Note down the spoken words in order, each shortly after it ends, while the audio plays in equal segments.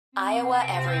Iowa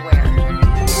Everywhere.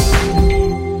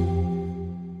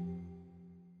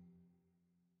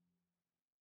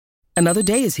 Another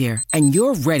day is here, and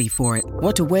you're ready for it.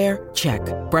 What to wear? Check.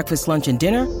 Breakfast, lunch, and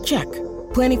dinner? Check.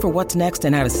 Planning for what's next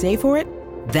and how to save for it?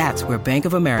 That's where Bank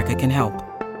of America can help.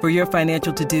 For your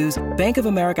financial to-dos, Bank of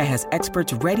America has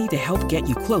experts ready to help get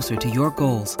you closer to your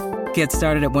goals. Get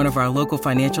started at one of our local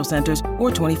financial centers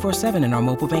or 24/7 in our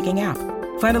mobile banking app.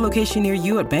 Find a location near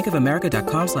you at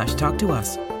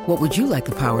bankofamerica.com/talktous. What would you like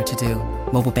the power to do?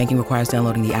 Mobile banking requires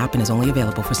downloading the app and is only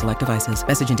available for select devices.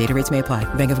 Message and data rates may apply.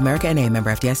 Bank of America N.A.,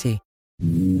 member FDIC.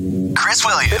 Chris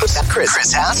Williams,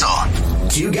 Chris Hassel.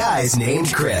 Two guys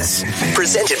named Chris.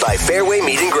 Presented by Fairway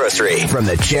Meat and Grocery. From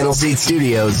the Channel Seed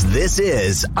Studios, this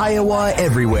is Iowa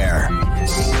Everywhere.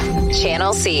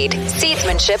 Channel Seed.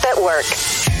 Seedsmanship at work.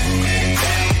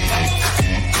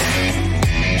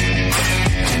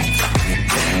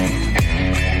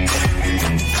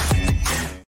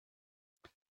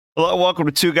 Hello, welcome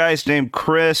to Two Guys Named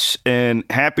Chris, and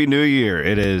Happy New Year.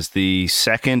 It is the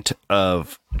 2nd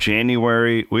of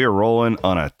January. We are rolling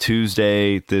on a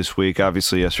Tuesday this week.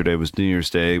 Obviously, yesterday was New Year's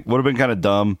Day. Would have been kind of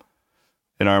dumb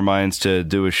in our minds to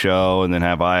do a show and then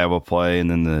have Iowa play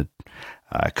and then the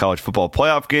college football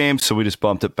playoff game, so we just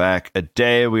bumped it back a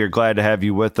day. We are glad to have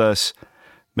you with us.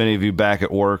 Many of you back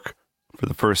at work for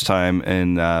the first time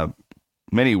in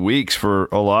many weeks for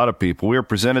a lot of people. We are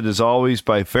presented, as always,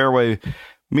 by Fairway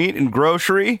Meat and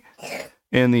Grocery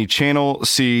in the Channel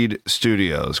Seed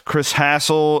Studios. Chris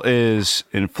Hassel is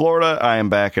in Florida. I am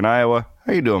back in Iowa.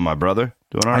 How you doing, my brother?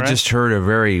 Doing all right? I just heard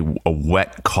a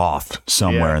wet cough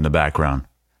somewhere in the background.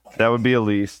 That would be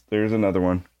Elise. There's another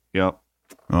one. Yep.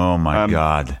 Oh my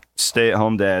God.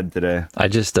 Stay-at-home dad today. I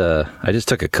just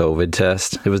took a COVID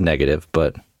test. It was negative,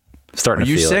 but starting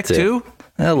to feel it. Are you sick too?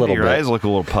 A little Your bit. eyes look a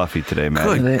little puffy today,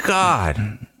 man. Good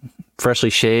God. Freshly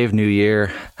shaved, new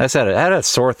year. I had a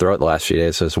sore throat the last few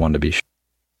days, so I just wanted to be sure.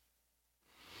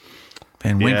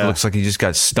 Man, Wink looks like he just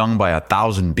got stung by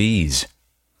 1,000 bees.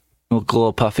 Look a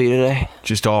little puffy today.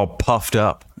 Just all puffed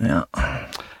up. Yeah.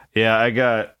 Yeah, I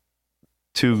got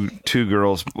two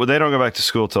girls. Well, they don't go back to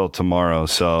school till tomorrow,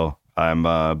 so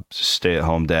I'm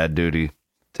stay-at-home dad duty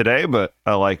today, but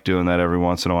I like doing that every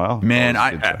once in a while. Man,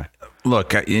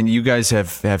 look, and you guys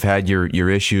have had your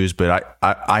issues, but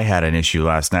I had an issue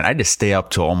last night. I had to stay up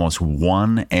till almost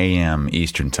 1 a.m.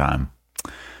 Eastern time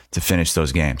to finish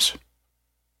those games.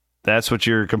 That's what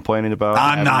you're complaining about?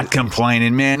 I'm not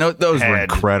complaining, man. Those were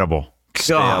incredible.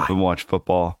 Stay up and watch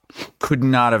football. Could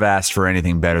not have asked for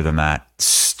anything better than that.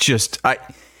 It's just,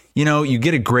 you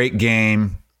get a great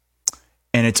game,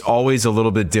 and it's always a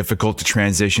little bit difficult to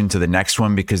transition to the next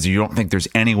one because you don't think there's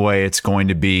any way it's going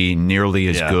to be nearly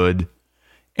as good.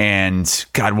 And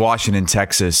God, Washington,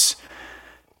 Texas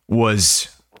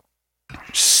was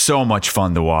so much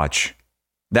fun to watch.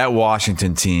 That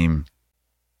Washington team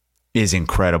is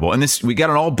incredible. And we got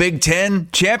an all Big Ten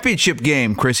championship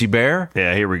game, Chrissy Bear.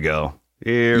 Yeah, here we go.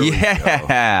 Here we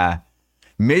go.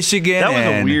 Michigan. That was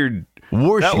a weird.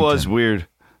 Washington. That was weird.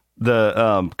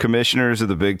 The commissioners of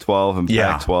the Big 12 and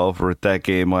Pac-12 were at that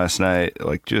game last night.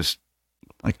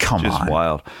 Come on,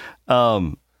 wild.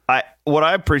 What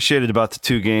I appreciated about the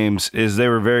two games is they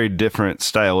were very different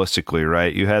stylistically,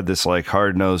 right? You had this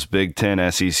hard-nosed Big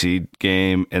Ten SEC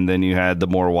game, and then you had the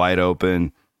more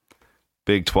wide-open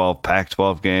Big 12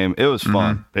 Pac-12 game. It was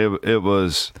fun. It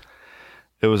was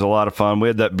a lot of fun. We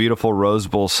had that beautiful Rose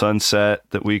Bowl sunset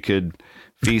that we could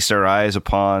feast our eyes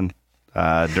upon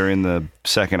during the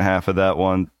second half of that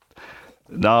one.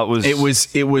 No, it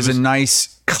was a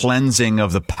nice cleansing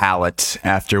of the palate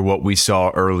after what we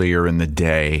saw earlier in the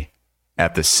day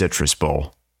at the Citrus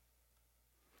Bowl.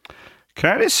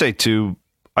 Can I just say, too,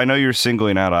 I know you're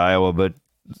singling out Iowa, but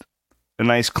a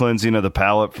nice cleansing of the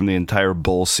palate from the entire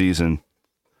bowl season.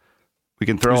 We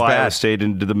can throw Iowa State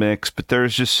into the mix, but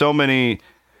there's just so many,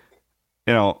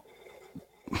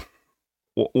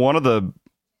 one of the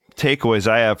takeaways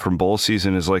I have from bowl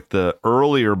season is the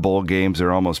earlier bowl games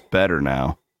are almost better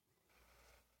now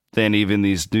than even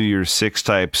these New Year's Six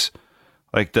types.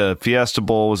 Like the Fiesta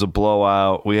Bowl was a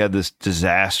blowout. We had this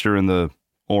disaster in the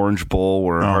Orange Bowl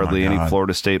where hardly any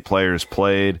Florida State players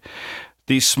played.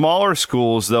 These smaller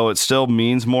schools, though, it still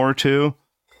means more to,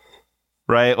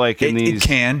 right? It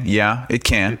can. Yeah, it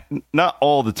can. Not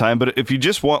all the time, but if you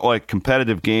just want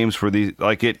competitive games where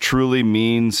it truly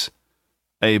means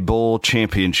a bowl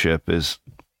championship is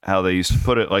how they used to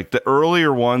put it. The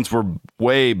earlier ones were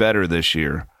way better this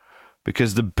year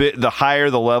because the higher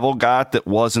the level got that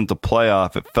wasn't the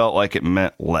playoff, it felt like it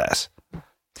meant less.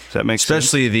 Does that make sense?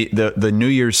 Especially the New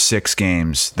Year's Six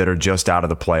games that are just out of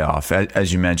the playoff.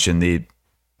 As you mentioned,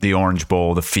 the Orange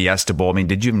Bowl, the Fiesta Bowl. I mean,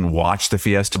 did you even watch the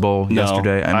Fiesta Bowl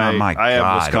yesterday? I my I God,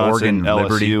 have Wisconsin, Oregon, LSU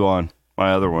Liberty on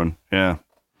my other one. Yeah,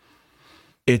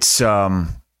 it's sad.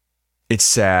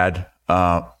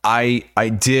 I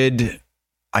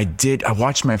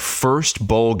watched my first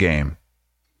bowl game.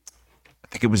 I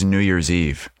think it was New Year's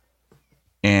Eve.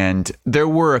 And there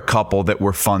were a couple that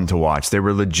were fun to watch. They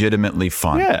were legitimately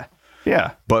fun.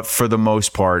 Yeah. But for the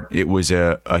most part, it was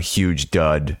a huge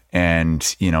dud.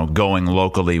 And, going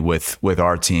locally with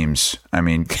our teams, I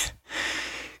mean,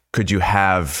 could you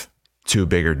have two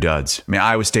bigger duds? I mean,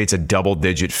 Iowa State's a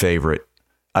double-digit favorite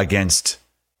against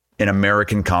an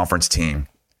American Conference team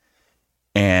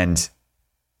and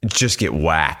just get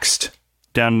waxed.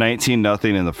 Down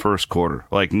 19-0 in the first quarter.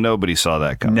 Like, nobody saw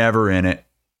that coming. Never in it.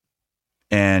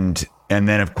 And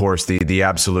then, of course, the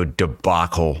absolute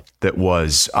debacle that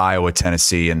was Iowa,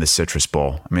 Tennessee, and the Citrus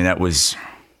Bowl. I mean, that was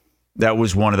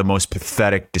one of the most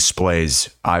pathetic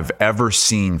displays I've ever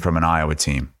seen from an Iowa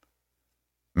team.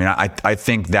 I mean, I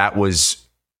think that was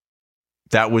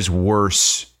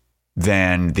worse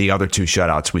than the other two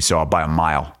shutouts we saw by a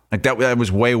mile. Like that was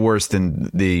way worse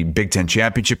than the Big Ten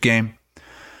championship game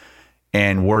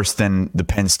and worse than the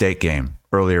Penn State game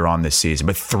earlier on this season.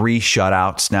 But 3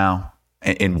 shutouts now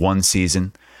in one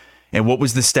season. And what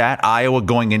was the stat? Iowa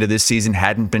going into this season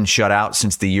hadn't been shut out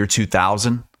since the year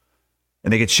 2000.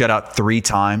 And they get shut out 3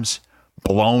 times,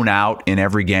 blown out in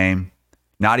every game,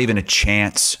 not even a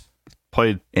chance.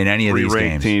 Played in any of these ranked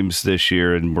games. Teams this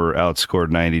year and were outscored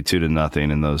 92-0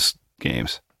 in those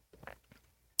games.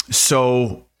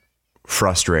 So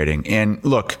frustrating. And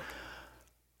look,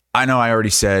 I know I already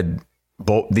said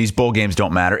these bowl games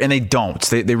don't matter, and they don't.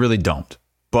 They really don't.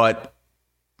 But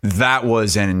that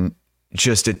was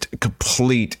just a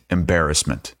complete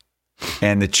embarrassment.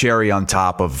 And the cherry on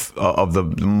top of the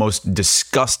most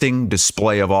disgusting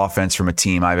display of offense from a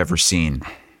team I've ever seen.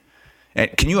 And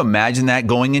can you imagine that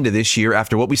going into this year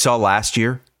after what we saw last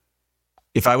year?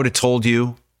 If I would have told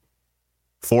you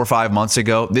 4 or 5 months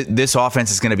ago, this offense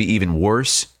is going to be even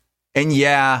worse. And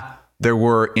yeah, there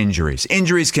were injuries.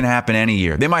 Injuries can happen any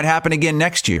year. They might happen again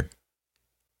next year.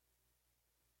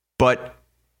 But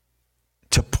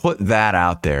to put that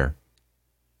out there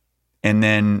and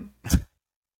then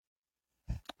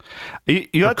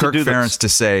you have Kirk to do Ferentz to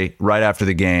say right after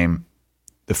the game,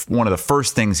 one of the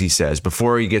first things he says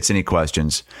before he gets any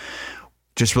questions,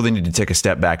 just really need to take a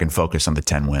step back and focus on the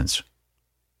 10 wins.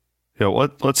 Yeah,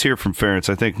 let's hear from Ferentz.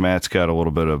 I think Matt's got a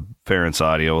little bit of Ferentz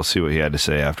audio. We'll see what he had to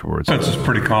say afterwards. It's just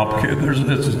pretty complicated.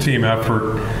 It's a team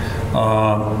effort.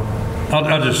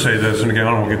 I'll just say this, and again,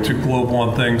 I don't want to get too global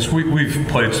on things. We've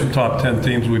played some top 10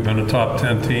 teams. We've been a top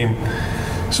 10 team.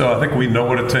 So I think we know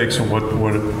what it takes and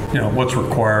what's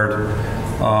required.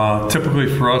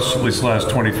 Typically for us, at least the last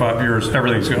 25 years,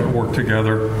 everything's got to work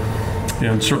together.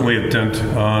 And certainly it didn't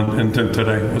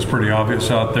today. It was pretty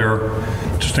obvious out there.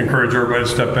 Just encourage everybody to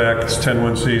step back. It's a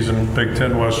 10-win season, Big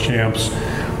Ten West champs.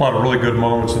 A lot of really good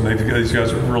moments, and these guys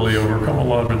have really overcome a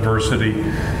lot of adversity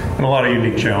and a lot of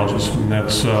unique challenges. And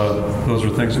those are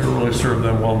things that really serve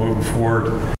them well moving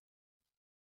forward.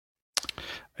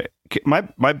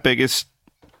 My biggest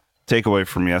takeaway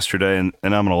from yesterday, and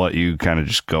I'm going to let you kind of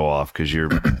just go off because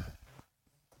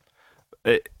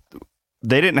they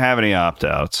didn't have any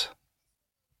opt-outs.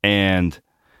 And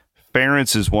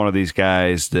Ferentz is one of these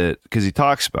guys that, because he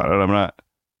talks about it, I'm not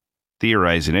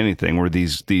theorizing anything, where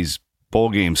these bowl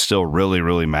games still really,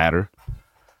 really matter.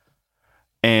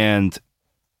 And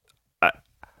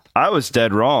I was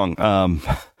dead wrong.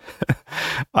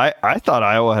 I thought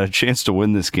Iowa had a chance to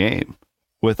win this game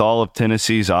with all of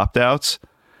Tennessee's opt-outs.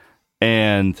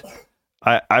 And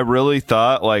I really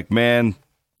thought, like, man,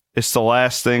 it's the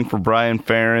last thing for Brian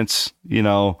Ferentz.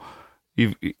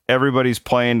 Everybody's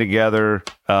playing together.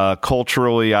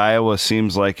 Culturally, Iowa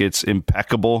seems like it's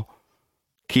impeccable.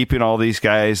 Keeping all these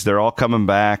guys, they're all coming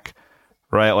back,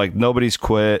 right? Like, nobody's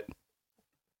quit.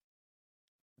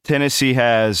 Tennessee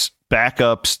has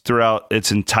backups throughout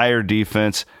its entire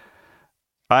defense.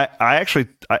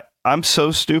 I'm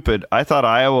so stupid. I thought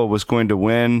Iowa was going to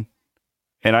win,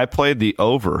 and I played the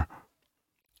over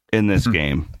in this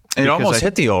game. It almost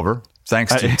hit the over,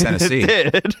 thanks to Tennessee.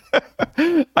 It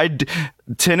did.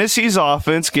 Tennessee's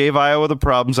offense gave Iowa the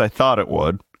problems I thought it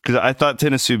would, because I thought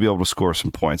Tennessee would be able to score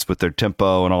some points with their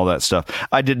tempo and all that stuff.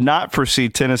 I did not foresee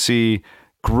Tennessee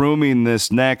grooming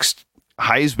this next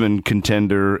Heisman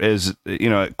contender as,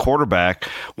 at quarterback.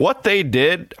 What they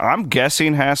did, I'm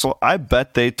guessing, Hassel, I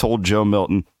bet they told Joe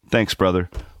Milton, thanks, brother.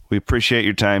 We appreciate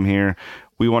your time here.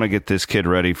 We want to get this kid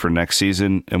ready for next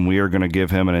season, and we are going to give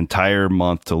him an entire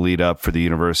month to lead up for the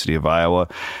University of Iowa.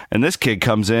 And this kid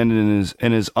comes in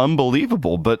and is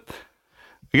unbelievable. But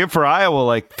Again, for Iowa,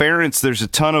 like Ferentz, there's a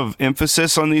ton of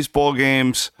emphasis on these bowl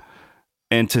games,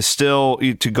 and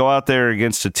to go out there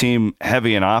against a team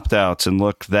heavy in opt-outs and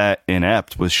look that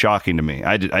inept was shocking to me.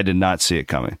 I did not see it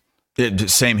coming.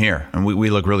 Same here. And we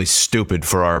look really stupid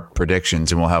for our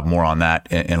predictions, and we'll have more on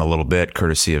that in a little bit,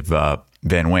 courtesy of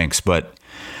Van Winks. But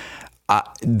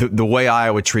the way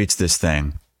Iowa treats this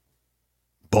thing,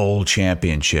 bowl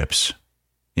championships,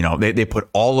 they put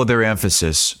all of their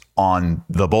emphasis on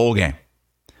the bowl game.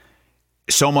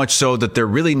 So much so that they're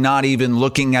really not even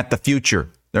looking at the future.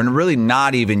 They're really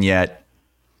not even yet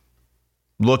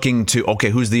looking to,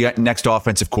 okay, who's the next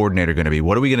offensive coordinator going to be?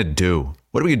 What are we going to do?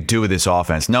 What are we going to do with this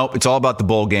offense? Nope, it's all about the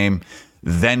bowl game.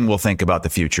 Then we'll think about the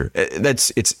future.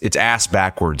 It's ass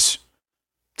backwards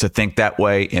to think that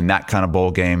way in that kind of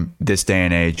bowl game this day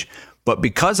and age. But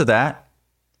because of that,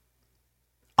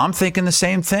 I'm thinking the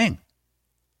same thing.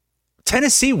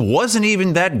 Tennessee wasn't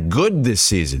even that good this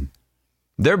season.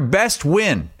 Their best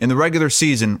win in the regular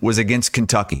season was against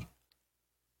Kentucky.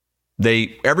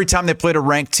 Every time they played a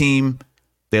ranked team,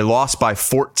 they lost by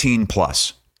 14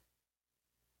 plus.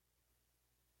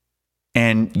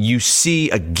 And you see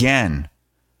again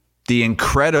the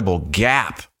incredible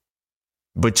gap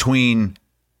between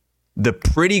the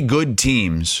pretty good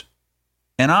teams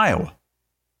and Iowa.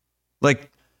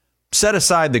 Like, set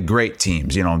aside the great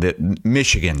teams, the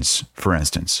Michigans, for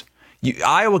instance.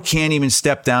 Iowa can't even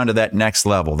step down to that next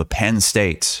level, the Penn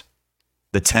States,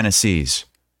 the Tennessees,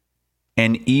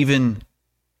 and even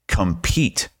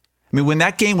compete. I mean, when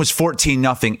that game was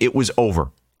 14-0, it was over.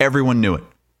 Everyone knew it.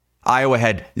 Iowa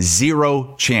had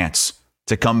zero chance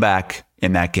to come back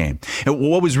in that game. And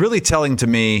what was really telling to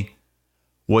me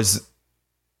was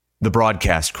the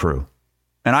broadcast crew.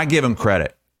 And I give them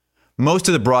credit. Most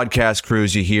of the broadcast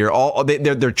crews you hear,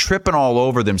 they're tripping all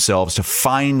over themselves to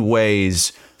find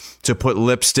ways to put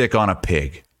lipstick on a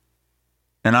pig.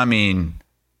 And I mean,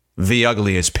 the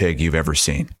ugliest pig you've ever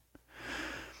seen.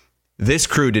 This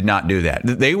crew did not do that.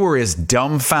 They were as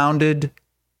dumbfounded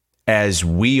as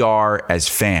we are as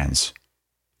fans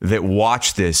that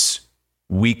watch this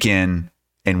week in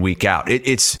and week out.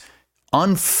 It's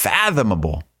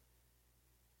unfathomable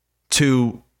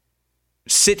to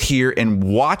sit here and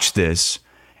watch this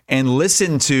and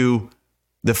listen to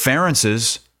the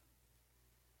Ferentzes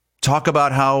talk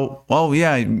about how,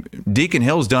 Deacon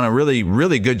Hill's done a really,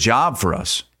 really good job for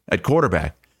us at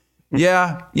quarterback.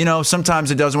 Yeah,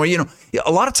 sometimes it doesn't work.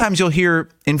 A lot of times you'll hear,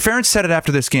 and Ferentz said it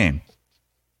after this game,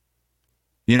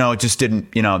 it just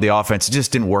didn't, the offense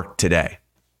just didn't work today.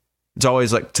 It's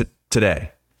always like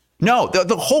today. No,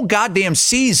 the whole goddamn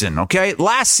season, okay?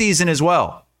 Last season as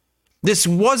well. This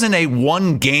wasn't a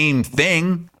one-game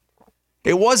thing.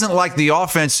 It wasn't like the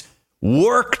offense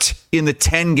worked in the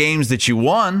 10 games that you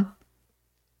won.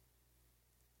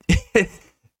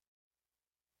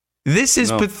 This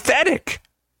is pathetic.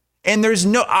 And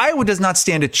Iowa does not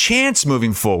stand a chance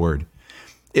moving forward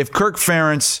if Kirk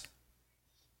Ferentz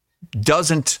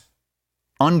doesn't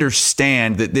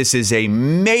understand that this is a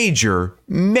major,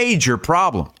 major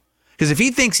problem. Because if he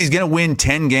thinks he's going to win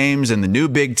 10 games in the new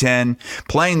Big Ten,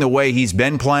 playing the way he's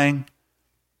been playing,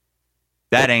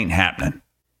 that ain't happening.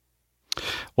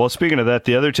 Well, speaking of that,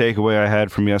 the other takeaway I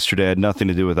had from yesterday had nothing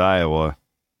to do with Iowa.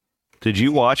 Did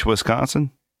you watch Wisconsin?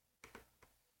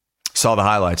 Saw the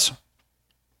highlights.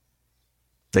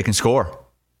 They can score.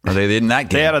 Or they did in that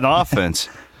game. They had an offense.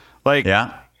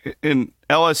 Yeah. And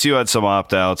LSU had some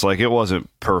opt-outs. Like, it wasn't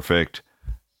perfect.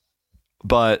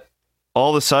 But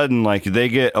all of a sudden, like, they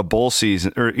get a bowl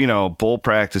season or, bowl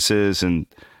practices, and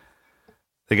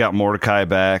they got Mordecai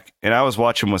back. And I was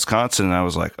watching Wisconsin, and I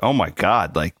was like, oh, my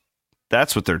God, like,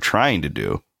 that's what they're trying to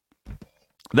do.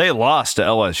 They lost to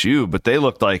LSU, but they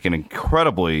looked like an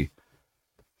incredibly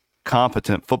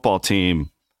competent football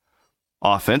team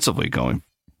offensively going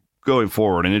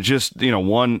forward. And it just,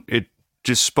 it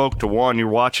just spoke to one. You're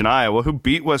watching Iowa, who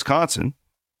beat Wisconsin,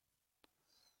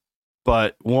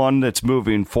 but one that's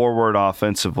moving forward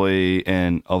offensively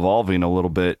and evolving a little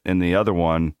bit, and the other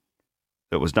one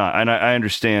that was not. And I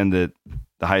understand that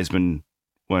the Heisman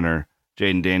winner,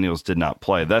 Jaden Daniels, did not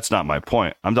play. That's not my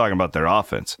point. I'm talking about their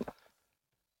offense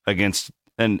against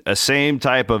a same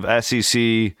type of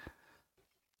SEC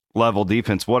level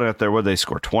defense. What out there? What did they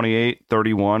score? 28,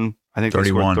 31? I think 31.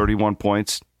 They scored 31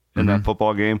 points in that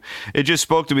football game. It just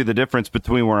spoke to me the difference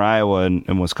between where Iowa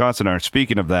and Wisconsin are.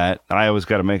 Speaking of that, Iowa's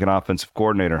got to make an offensive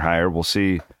coordinator hire. We'll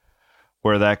see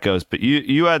where that goes. But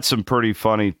you had some pretty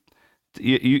funny.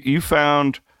 You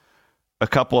found a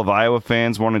couple of Iowa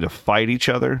fans wanting to fight each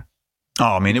other.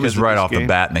 Oh, I mean, it was right off the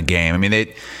bat in the game. I mean,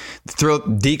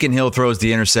 Deacon Hill throws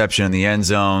the interception in the end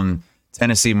zone.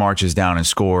 Tennessee marches down and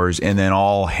scores, and then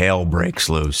all hell breaks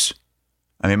loose.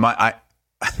 I mean,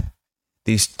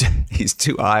 these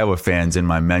two Iowa fans in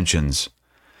my mentions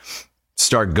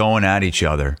start going at each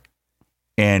other,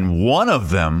 and one of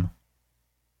them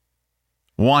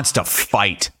wants to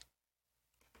fight.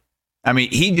 I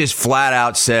mean, he just flat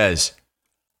out says,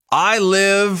 I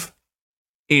live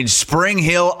in Spring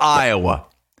Hill, Iowa.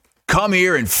 Come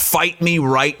here and fight me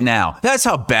right now. That's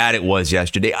how bad it was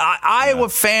yesterday. Iowa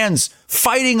fans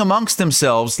fighting amongst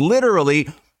themselves, literally,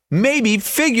 maybe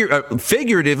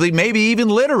figuratively, maybe even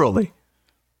literally.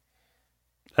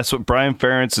 That's what Brian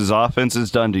Ferentz's offense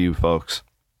has done to you folks.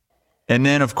 And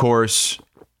then, of course,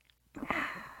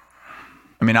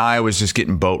 I mean, Iowa's just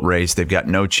getting boat raced. They've got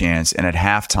no chance. And at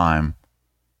halftime,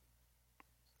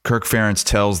 Kirk Ferentz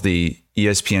tells the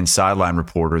ESPN sideline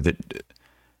reporter that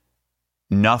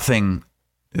nothing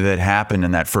that happened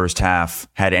in that first half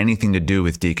had anything to do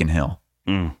with Deacon Hill.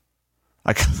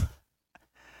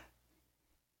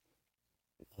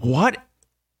 What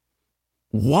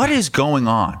is going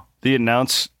on?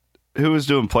 Who was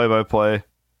doing play-by-play?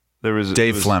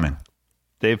 Dave Fleming.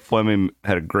 Dave Fleming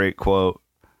had a great quote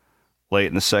late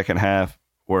in the second half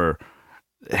where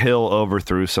Hill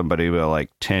overthrew somebody by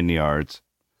like 10 yards.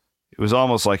 It was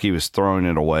almost like he was throwing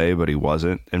it away, but he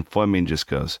wasn't. And Fleming just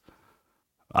goes,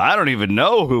 I don't even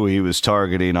know who he was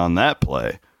targeting on that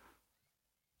play.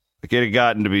 Like it had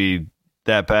gotten to be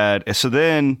that bad. So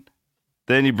then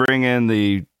you bring in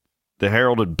the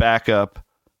heralded backup,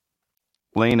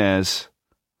 Lainez.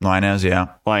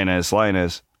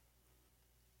 Lainez.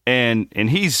 And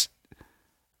he's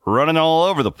running all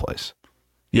over the place.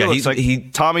 Yeah, he's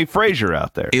like Tommy Frazier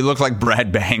out there. He looked like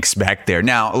Brad Banks back there.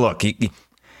 Now, look, he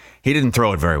didn't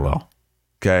throw it very well.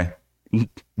 Okay.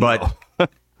 But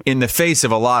in the face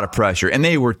of a lot of pressure, and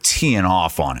they were teeing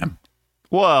off on him.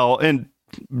 Well, and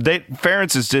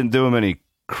Ferentz didn't do him any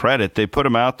credit. They put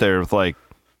him out there with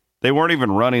they weren't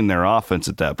even running their offense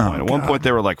at that point. At one point,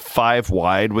 they were like 5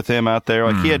 wide with him out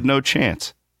there. He had no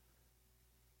chance.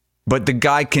 But the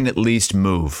guy can at least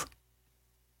move.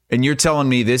 And you're telling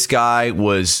me this guy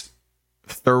was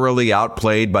thoroughly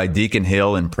outplayed by Deacon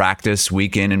Hill in practice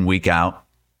week in and week out?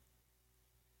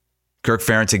 Kirk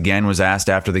Ferentz again was asked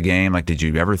after the game, did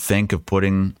you ever think of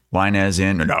putting Lainez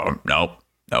in? No.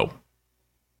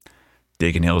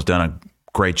 Deacon Hill's done a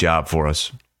great job for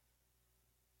us.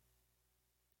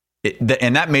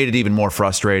 And that made it even more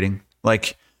frustrating. I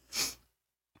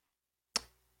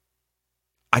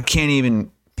can't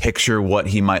even picture what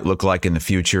he might look like in the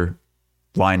future,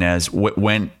 Lainez,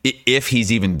 if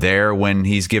he's even there when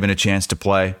he's given a chance to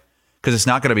play, because it's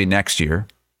not going to be next year.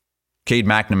 Cade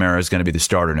McNamara is going to be the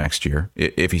starter next year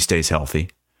if he stays healthy.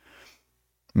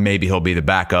 Maybe he'll be the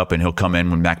backup and he'll come in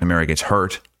when McNamara gets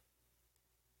hurt.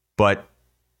 But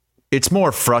it's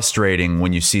more frustrating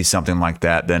when you see something like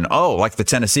that than, like the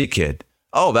Tennessee kid.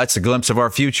 Oh, that's a glimpse of our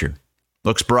future.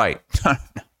 Looks bright.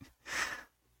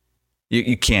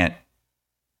 You can't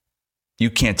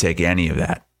take any of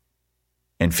that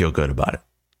and feel good about it.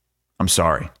 I'm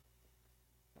sorry.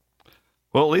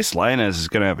 Well, at least Lainez is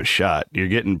going to have a shot. You're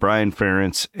getting Brian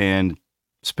Ferentz and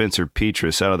Spencer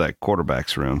Petras out of that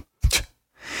quarterback's room.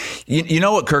 You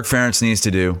know what Kirk Ferentz needs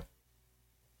to do?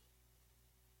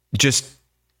 Just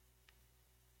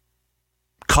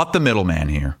cut the middleman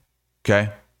here,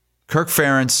 okay? Kirk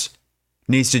Ferentz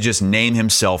needs to just name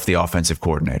himself the offensive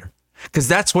coordinator, because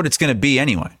that's what it's going to be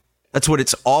anyway. That's what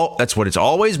it's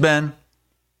always been.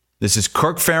 This is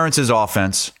Kirk Ferentz's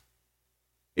offense.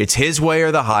 It's his way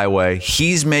or the highway.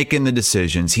 He's making the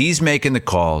decisions. He's making the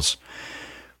calls.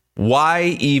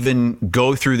 Why even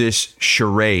go through this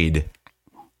charade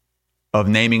of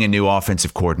naming a new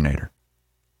offensive coordinator?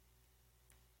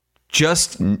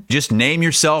 Just name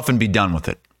yourself and be done with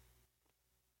it.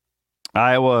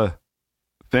 Iowa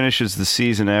finishes the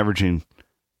season averaging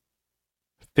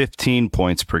 15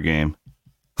 points per game.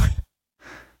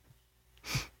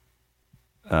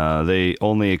 They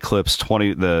only eclipsed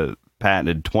the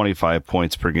patented 25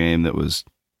 points per game that was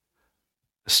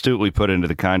astutely put into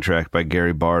the contract by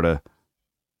Gary Barta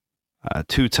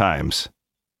 2 times,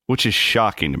 which is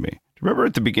shocking to me. Remember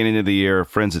at the beginning of the year,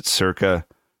 friends at Circa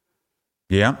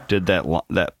did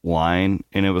that line,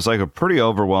 and it was like a pretty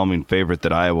overwhelming favorite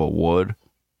that Iowa would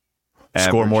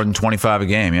score more than 25 a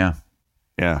game. Yeah.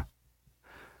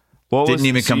 Didn't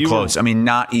even come close.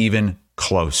 Not even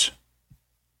close.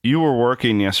 You were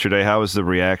working yesterday. How was the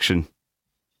reaction?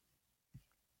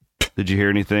 Did you hear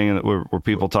anything? Were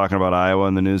people talking about Iowa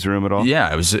in the newsroom at all?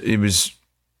 Yeah, it was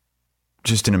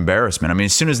just an embarrassment.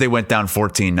 As soon as they went down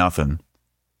 14-0,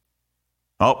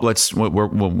 Oh,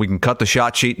 we can cut the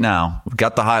shot sheet now. We've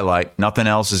got the highlight. Nothing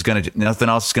else is going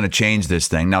to change this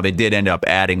thing. Now they did end up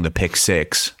adding the pick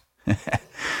six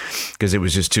because it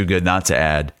was just too good not to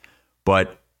add.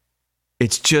 But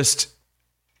it's just,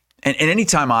 and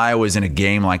anytime Iowa's in a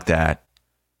game like that,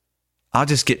 I'll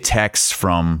just get texts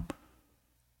from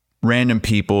random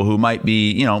people who might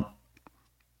be,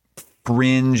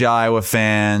 fringe Iowa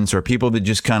fans or people that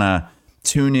just kind of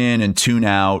tune in and tune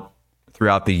out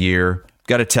throughout the year.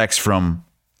 Got a text from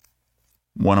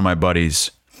one of my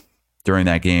buddies during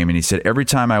that game, and he said, every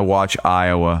time I watch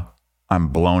Iowa, I'm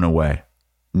blown away.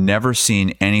 Never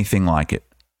seen anything like it.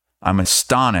 I'm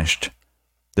astonished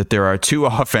that there are two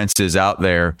offenses out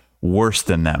there worse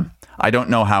than them. I don't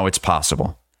know how it's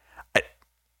possible.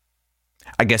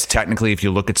 I guess technically, if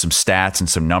you look at some stats and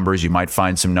some numbers, you might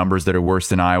find some numbers that are worse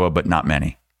than Iowa, but not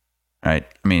many. Right?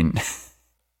 I mean,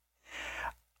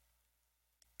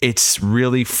 it's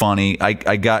really funny.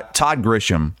 I got Todd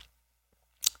Grisham,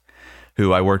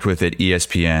 who I worked with at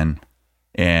ESPN,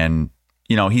 and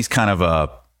he's kind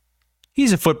of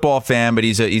he's a football fan, but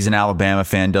he's an Alabama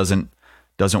fan. Doesn't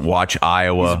watch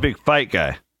Iowa. He's a big fight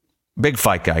guy. Big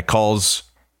fight guy. Calls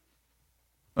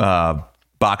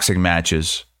boxing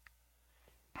matches.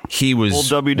 He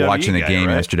was watching the game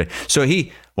yesterday. So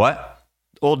what?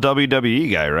 Old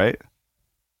WWE guy, right?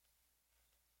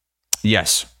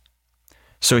 Yes.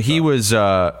 So he was,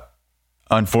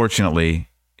 unfortunately,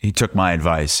 he took my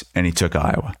advice and he took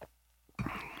Iowa.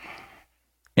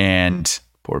 And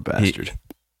poor bastard.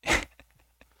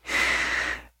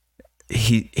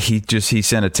 He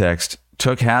sent a text,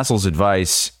 took Hassel's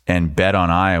advice and bet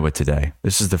on Iowa today.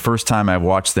 This is the first time I've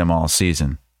watched them all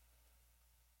season.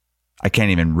 I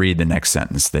can't even read the next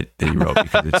sentence that he wrote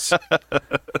because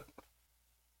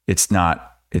it's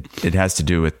not, it has to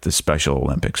do with the Special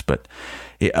Olympics. But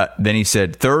then he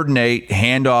said, 3rd and 8,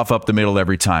 handoff up the middle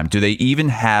every time. Do they even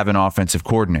have an offensive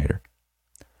coordinator?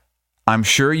 I'm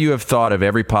sure you have thought of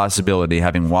every possibility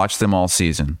having watched them all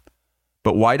season.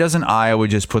 But why doesn't Iowa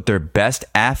just put their best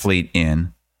athlete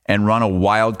in and run a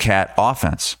wildcat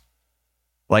offense?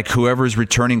 Like whoever's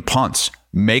returning punts,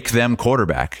 make them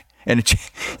quarterback. And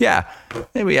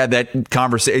we had that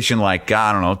conversation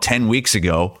 10 weeks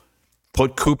ago.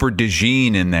 Put Cooper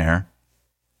DeJean in there.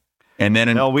 And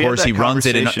then, of course, he runs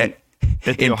it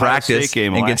in practice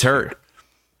and gets hurt.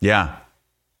 Yeah.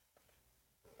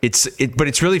 But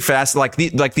it's really fast. Like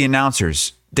the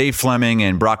announcers, Dave Fleming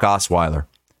and Brock Osweiler.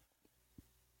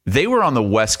 They were on the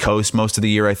West Coast most of the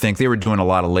year, I think. They were doing a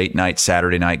lot of late night,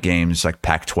 Saturday night games like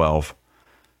Pac-12,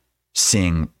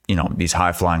 seeing these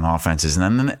high flying offenses,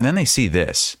 and then they see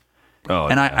this,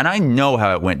 and I know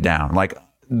how it went down. Like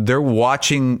they're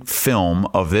watching film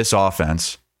of this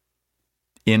offense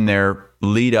in their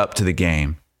lead up to the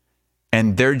game,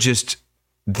 and they just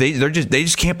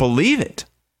can't believe it.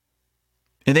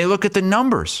 And they look at the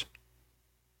numbers,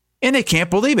 and they can't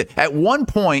believe it. At one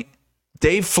point,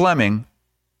 Dave Fleming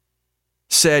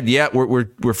said, "Yeah,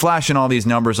 we're flashing all these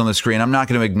numbers on the screen. I'm not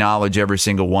going to acknowledge every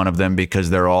single one of them because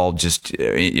they're all just,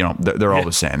 they're all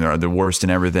the same. They're the worst in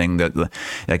everything. That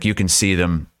like you can see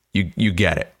them, you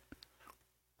get it."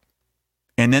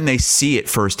 And then they see it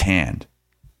firsthand,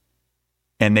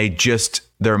 and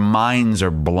their minds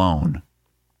are blown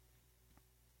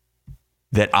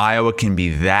that Iowa can be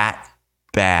that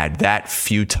bad, that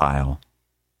futile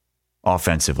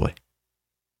offensively.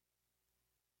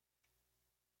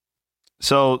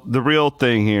 So the real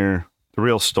thing here, the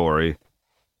real story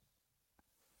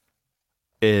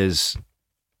is,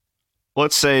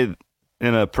 let's say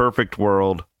in a perfect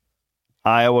world,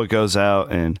 Iowa goes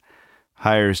out and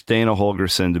hires Dana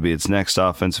Holgerson to be its next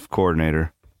offensive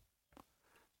coordinator,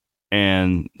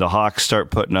 and the Hawks start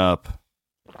putting up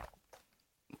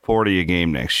 40 a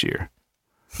game next year.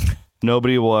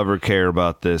 Nobody will ever care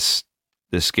about this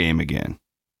game again.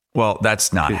 Well,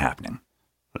 that's not happening.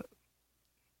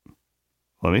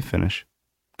 Let me finish.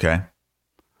 Okay.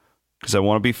 Because I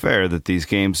want to be fair that these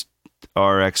games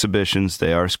are exhibitions.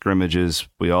 They are scrimmages.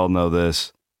 We all know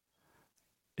this.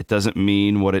 It doesn't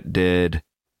mean what it did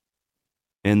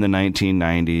in the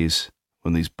 1990s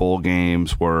when these bowl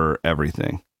games were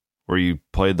everything, where you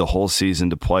played the whole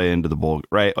season to play into the bowl,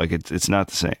 right? Like it's not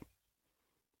the same.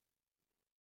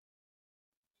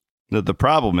 The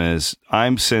problem is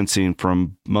I'm sensing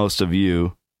from most of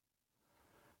you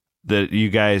that you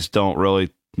guys don't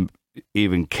really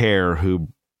even care who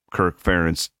Kirk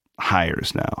Ferentz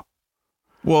hires now.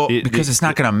 Well, because it's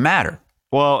not going to matter.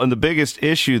 Well, and the biggest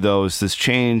issue, though, is this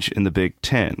change in the Big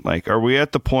Ten. Like, are we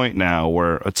at the point now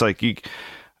where it's like I'm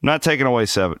not taking away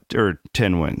 7 or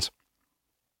 10 wins.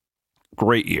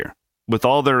 Great year. With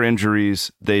all their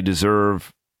injuries, they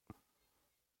deserve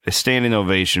a standing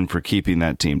ovation for keeping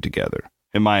that team together,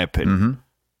 in my opinion. Mm-hmm.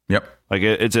 Yep. Like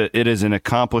it is an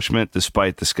accomplishment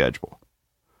despite the schedule.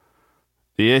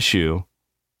 The issue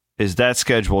is that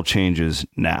schedule changes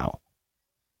now.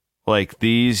 Like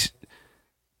these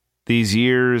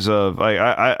years of we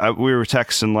were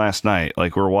texting last night,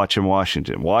 like we're watching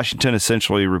Washington. Washington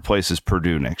essentially replaces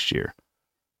Purdue next year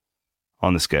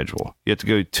on the schedule. You have to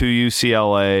go to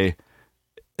UCLA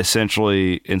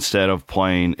essentially instead of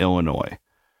playing Illinois.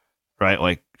 Right?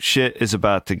 Like shit is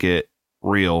about to get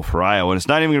real for Iowa. And it's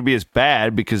not even going to be as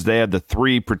bad because they have the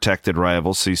 3 protected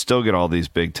rivals, so you still get all these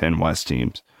Big Ten West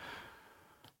teams.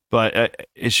 But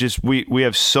it's just we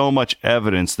have so much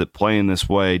evidence that playing this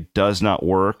way does not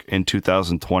work in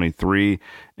 2023,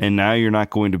 and now you're not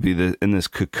going to be in this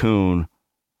cocoon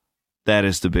that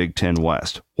is the Big Ten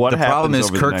West. The problem is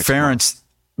Kirk Ferentz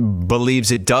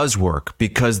believes it does work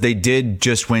because they did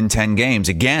just win 10 games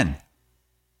again.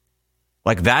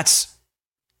 Like that's,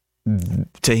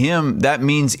 to him, that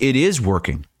means it is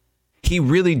working. He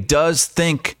really does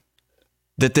think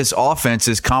that this offense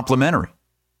is complementary.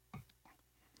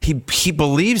 He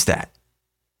believes that.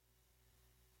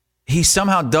 He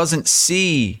somehow doesn't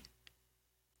see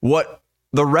what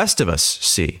the rest of us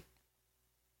see.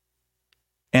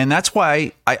 And that's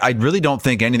why I really don't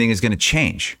think anything is going to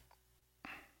change.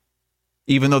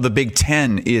 Even though the Big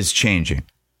Ten is changing.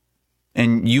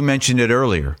 And you mentioned it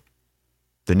earlier.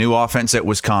 The new offense at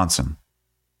Wisconsin.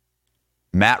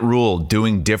 Matt Rule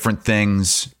doing different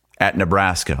things at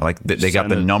Nebraska. Like they got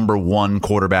the number 1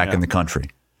 quarterback in the country.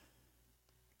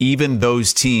 Even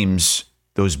those teams,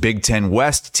 those Big Ten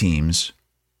West teams,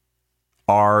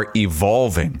 are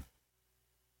evolving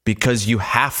because you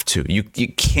have to. You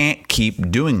can't keep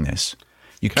doing this.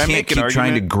 You can't keep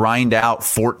trying to grind out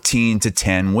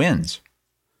 14-10 wins.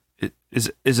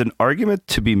 Is an argument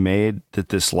to be made that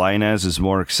this Linez is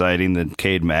more exciting than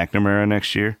Cade McNamara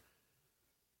next year?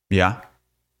 Yeah.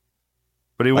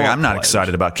 But I'm not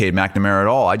excited about Cade McNamara at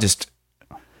all.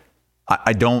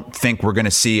 I don't think we're going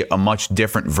to see a much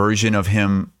different version of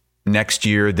him next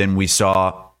year than we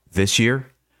saw this year.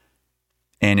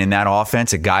 And in that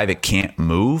offense, a guy that can't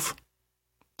move.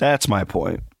 That's my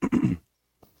point.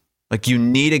 Like you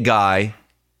need a guy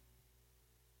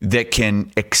that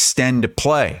can extend a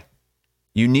play.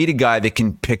 You need a guy that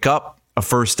can pick up a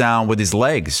first down with his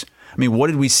legs. I mean, what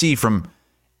did we see from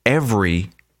every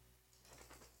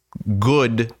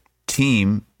good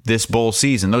team this bowl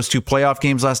season? Those 2 playoff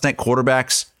games last night,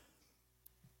 quarterbacks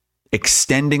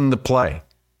extending the play,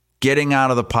 getting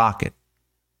out of the pocket,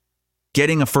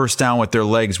 getting a first down with their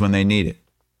legs when they need it.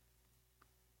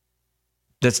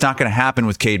 That's not going to happen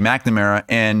with Cade McNamara,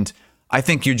 and I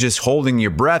think you're just holding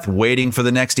your breath waiting for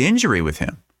the next injury with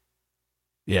him.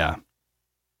 Yeah.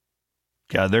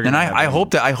 Yeah, they're and I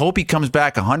hope he comes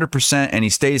back 100% and he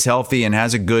stays healthy and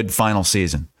has a good final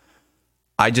season.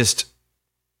 I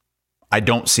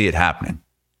don't see it happening.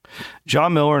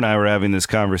 John Miller and I were having this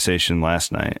conversation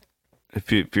last night. If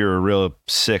you're a real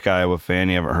sick Iowa fan,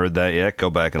 you haven't heard that yet, go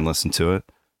back and listen to it.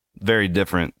 Very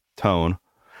different tone.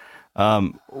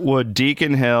 Would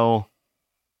Deacon Hill,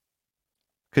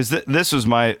 because this is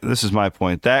my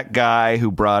point. That guy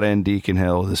who brought in Deacon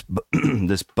Hill, this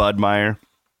Budmeyer.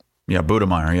 Yeah,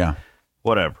 Budemeyer, yeah.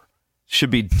 Whatever. Should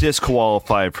be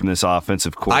disqualified from this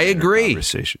offensive coordinator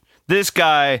conversation. This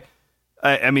guy,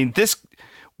 I mean,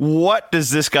 what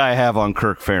does this guy have on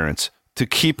Kirk Ferentz to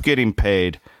keep getting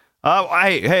paid?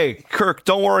 Hey, Kirk,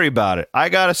 don't worry about it. I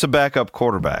got us a backup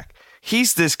quarterback.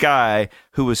 He's this guy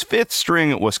who was 5th string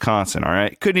at Wisconsin, all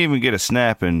right? Couldn't even get a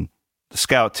snap in the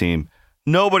scout team.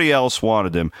 Nobody else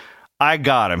wanted him. I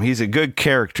got him. He's a good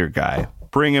character guy.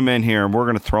 Bring him in here, and we're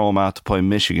going to throw him out to play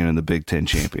Michigan in the Big Ten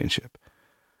championship.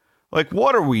 Like,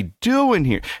 what are we doing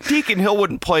here? Deacon Hill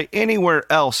wouldn't play anywhere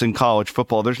else in college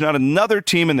football. There's not another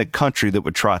team in the country that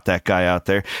would trot that guy out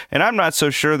there. And I'm not so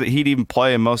sure that he'd even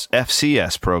play in most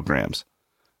FCS programs.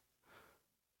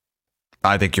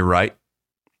 I think you're right.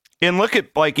 And look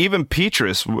at, like, even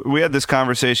Petrus. We had this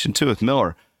conversation, too, with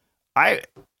Miller.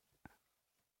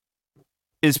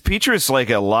 Is Petrus like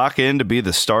a lock-in to be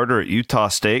the starter at Utah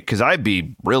State? Because I'd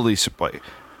be really surprised.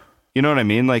 You know what I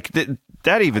mean? Like,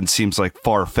 that even seems like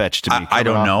far-fetched to me. I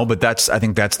don't know, but I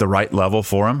think that's the right level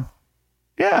for him.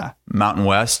 Yeah. Mountain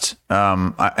West.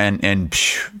 And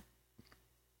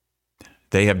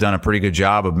they have done a pretty good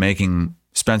job of making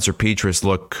Spencer Petrus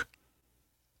look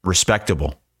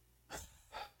respectable.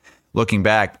 Looking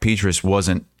back, Petrus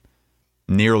wasn't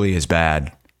nearly as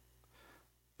bad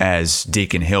as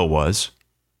Deacon Hill was.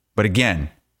 But again,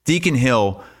 Deacon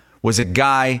Hill was a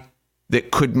guy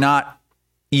that could not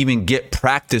even get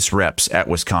practice reps at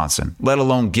Wisconsin, let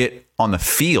alone get on the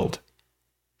field.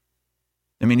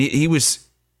 I mean, he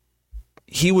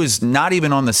was not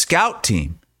even on the scout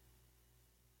team.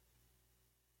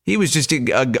 He was just a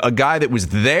guy that was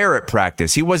there at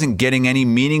practice. He wasn't getting any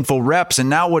meaningful reps. And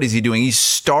now what is he doing? He's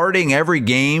starting every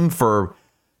game for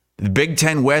the Big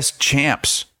Ten West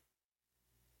champs.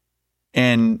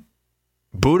 And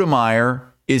Budemeyer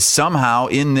is somehow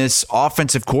in this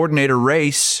offensive coordinator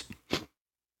race.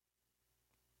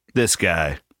 This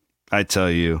guy, I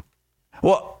tell you.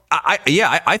 Well,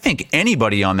 I think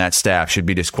anybody on that staff should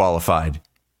be disqualified.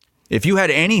 If you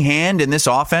had any hand in this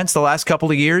offense the last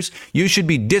couple of years, you should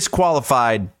be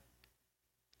disqualified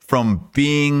from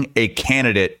being a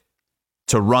candidate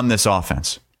to run this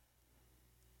offense.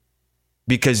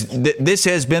 Because this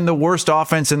has been the worst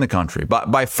offense in the country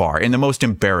by far, and the most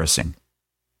embarrassing.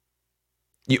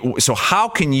 So how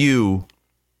can you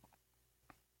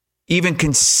even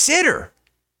consider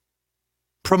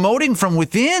promoting from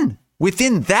within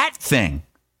that thing?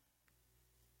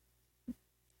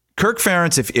 Kirk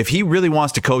Ferentz, if he really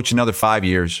wants to coach another 5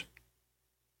 years,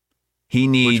 he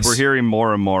needs... Which we're hearing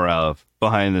more and more of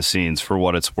behind the scenes, for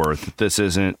what it's worth. This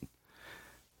isn't...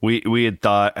 We had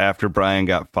thought after Brian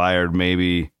got fired,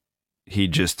 maybe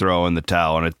he'd just throw in the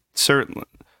towel. And it certainly...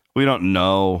 We don't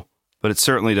know, but it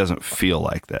certainly doesn't feel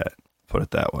like that. Put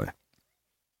it that way.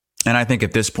 And I think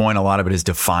at this point, a lot of it is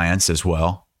defiance as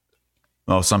well.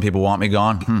 Oh, some people want me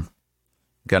gone?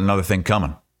 Got another thing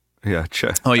coming. Yeah.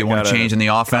 Oh, you want to change in the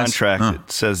offense? Contract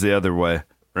that says the other way,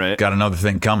 right? Got another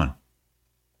thing coming.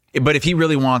 But if he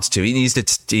really wants to, he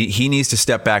needs to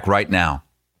step back right now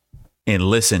and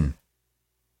listen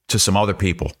to some other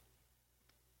people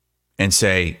and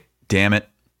say, damn it,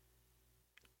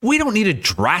 we don't need a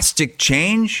drastic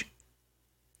change.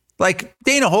 Like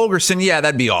Dana Holgerson, yeah,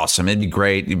 that'd be awesome. It'd be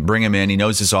great. You bring him in. He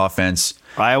knows his offense.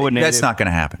 That's not going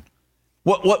to happen.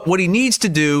 What he needs to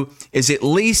do is at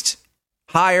least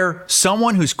hire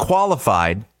someone who's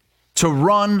qualified to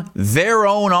run their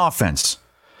own offense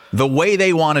the way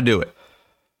they want to do it.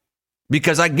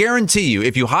 Because I guarantee you,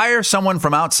 if you hire someone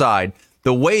from outside,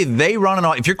 the way they run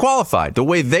if you're qualified, the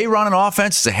way they run an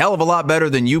offense is a hell of a lot better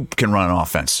than you can run an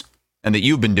offense and that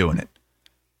you've been doing it.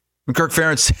 And Kirk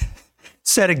Ferentz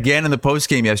said again in the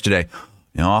postgame yesterday,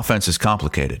 offense is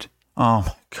complicated. Oh,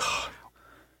 my God.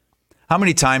 How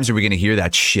many times are we going to hear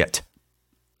that shit?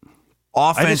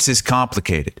 Offense is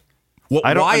complicated.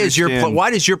 Why does your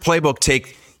playbook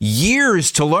take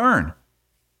years to learn?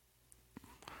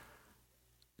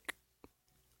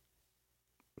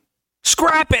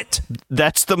 Scrap it.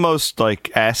 That's the most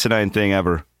asinine thing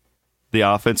ever. The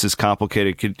offense is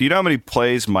complicated. Do you know how many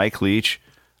plays Mike Leach,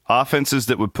 offenses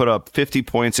that would put up 50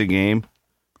 points a game,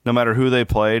 no matter who they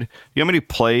played? You know how many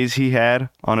plays he had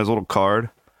on his little card?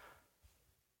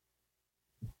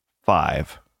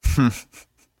 5.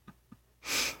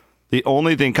 The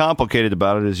only thing complicated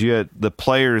about it is the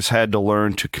players had to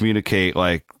learn to communicate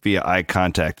via eye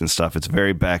contact and stuff. It's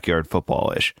very backyard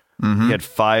football-ish. Mm-hmm. He had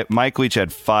 5. Mike Leach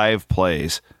had 5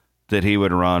 plays that he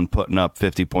would run, putting up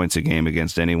 50 points a game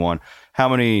against anyone. How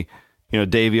many,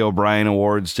 Davey O'Brien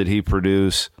awards did he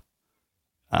produce?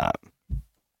 And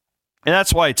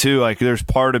that's why too. There's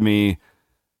part of me,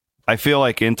 I feel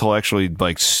intellectually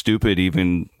stupid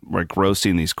even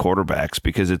roasting these quarterbacks,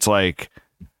 because it's I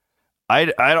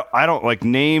don't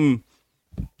name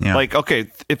okay,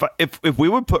 if we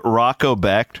would put Rocco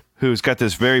Becht, who's got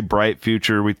this very bright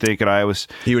future, we think at Iowa's,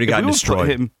 he would have gotten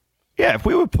destroyed. If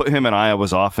we would put him in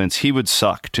Iowa's offense, he would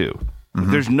suck too.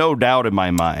 Mm-hmm. There's no doubt in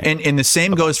my mind. And the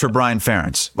same goes for Brian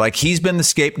Ferentz. He's been the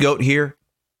scapegoat here.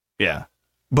 Yeah.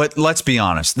 But let's be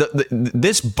honest.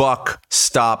 This buck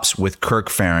stops with Kirk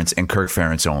Ferentz and Kirk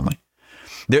Ferentz only.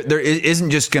 There isn't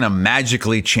just going to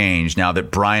magically change now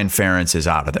that Brian Ferentz is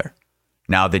out of there.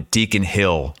 Now that Deacon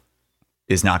Hill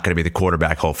is not going to be the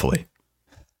quarterback, hopefully.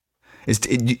 Is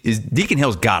Deacon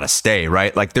Hill's got to stay,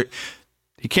 right?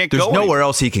 He can't There's go nowhere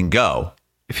else he can go.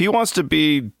 If he wants to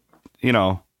be,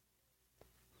 I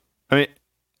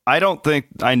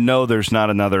know there's not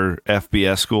another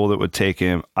FBS school that would take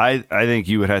him. I think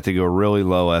you would have to go really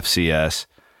low FCS,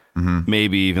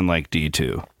 maybe even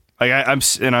D2.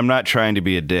 I'm not trying to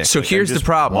be a dick. So here's the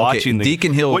problem. Watching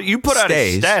Deacon Hill what you put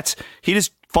stays. out his stats, he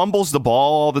just fumbles the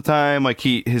ball all the time.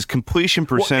 His completion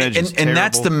percentage is terrible.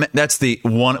 And that's the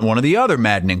one of the other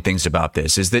maddening things about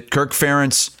this is that Kirk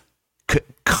Ferentz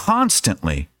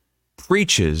constantly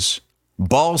preaches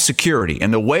ball security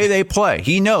and the way they play.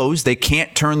 He knows they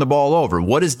can't turn the ball over.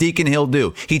 What does Deacon Hill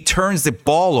do? He turns the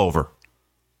ball over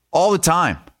all the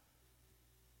time.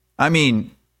 I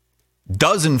mean,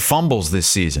 dozen fumbles this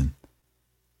season,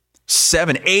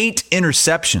 7, 8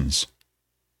 interceptions.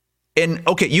 And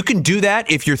okay, you can do that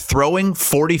if you're throwing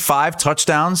 45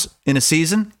 touchdowns in a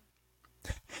season.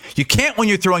 You can't when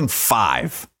you're throwing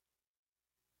 5.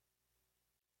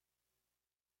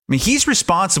 I mean, he's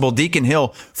responsible, Deacon Hill,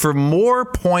 for more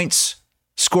points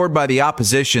scored by the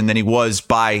opposition than he was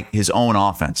by his own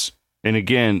offense. And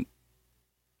again,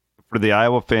 for the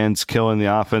Iowa fans killing the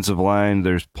offensive line,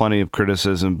 there's plenty of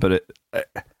criticism, but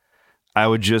I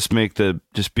would just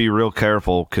be real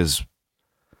careful, because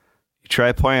you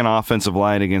try playing offensive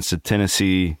line against a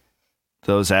Tennessee,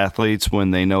 those athletes,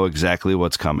 when they know exactly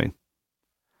what's coming.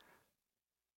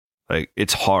 Like,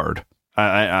 it's hard.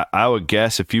 I would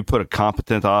guess if you put a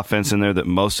competent offense in there that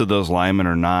most of those linemen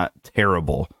are not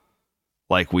terrible,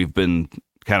 like we've been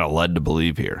kind of led to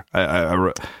believe here.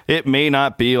 It may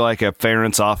not be like a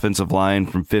Ferentz offensive line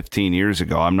from 15 years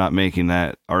ago. I'm not making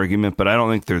that argument, but I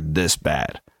don't think they're this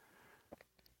bad.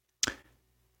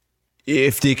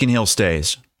 If Deacon Hill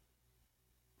stays,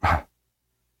 does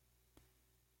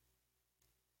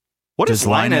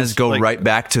Lainez go right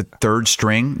back to third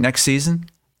string next season?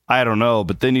 I don't know,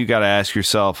 but then you got to ask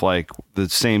yourself, like, the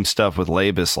same stuff with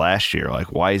Labus last year.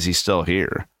 Like, why is he still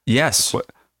here? Yes.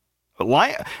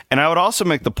 And I would also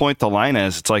make the point to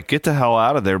Lainez, it's like, get the hell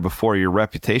out of there before your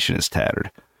reputation is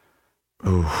tattered.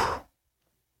 Ooh.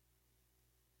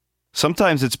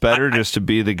 Sometimes it's better just to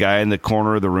be the guy in the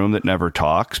corner of the room that never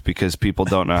talks, because people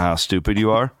don't know how stupid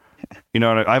you are. You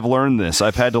know, I've learned this.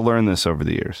 I've had to learn this over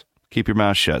the years. Keep your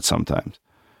mouth shut sometimes.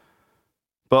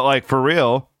 But, like, for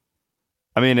real,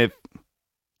 I mean, if,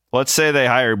 let's say they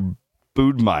hire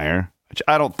Boudmeyer, which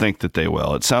I don't think that they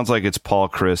will. It sounds like it's Paul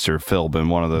Chris or Philbin,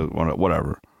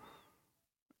 whatever.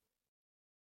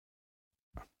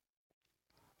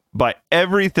 By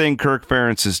everything Kirk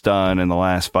Ferentz has done in the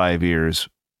last 5 years,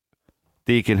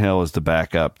 Deacon Hill is the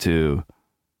backup to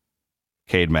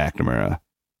Cade McNamara,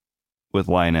 with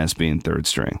Lainez being third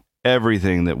string.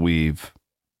 Everything that we've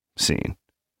seen.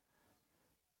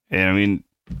 And I mean,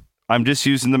 I'm just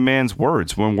using the man's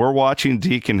words. When we're watching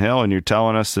Deacon Hill and you're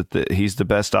telling us that he's the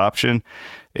best option,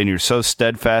 and you're so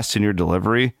steadfast in your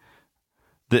delivery,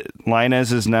 that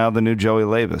Lainez is now the new Joey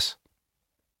Labus.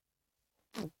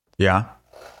 Yeah.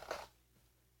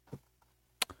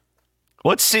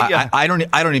 Let's see. I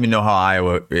don't even know how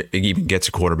Iowa even gets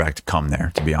a quarterback to come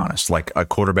there, to be honest. Like a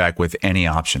quarterback with any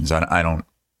options. I don't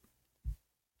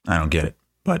get it.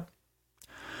 But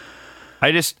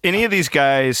any of these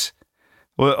guys,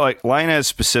 well, like Lainez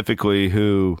specifically,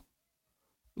 who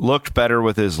looked better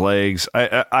with his legs.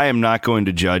 I am not going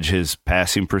to judge his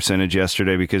passing percentage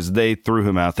yesterday, because they threw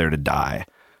him out there to die.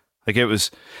 Like, it was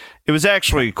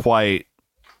actually quite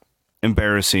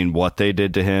embarrassing what they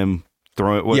did to him.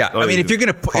 I mean, if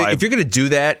you're gonna do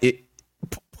that,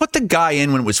 put the guy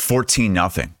in when it was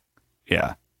 14-0.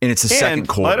 Yeah. And it's the second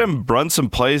quarter. Let him run some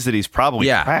plays that he's probably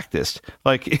practiced.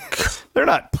 Like, they're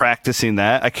not practicing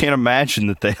that. I can't imagine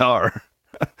that they are.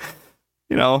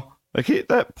 You know, like,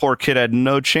 that poor kid had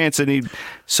no chance. And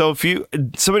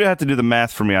somebody had to do the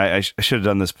math for me. I should have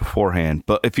done this beforehand.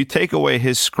 But if you take away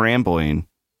his scrambling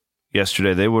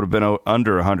yesterday, they would have been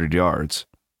under 100 yards,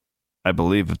 I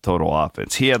believe, of total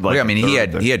offense. He had like,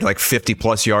 he had like 50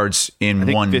 plus yards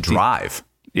in one drive.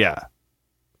 Yeah.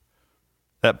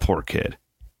 That poor kid.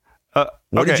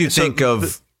 What did you think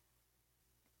of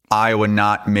Iowa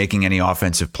not making any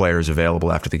offensive players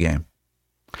available after the game?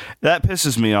 That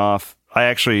pisses me off. I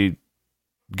actually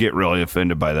get really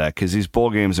offended by that, because these bowl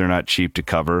games are not cheap to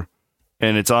cover.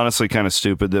 And it's honestly kind of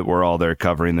stupid that we're all there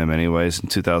covering them anyways in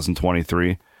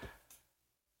 2023.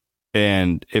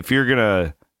 And if you're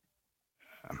going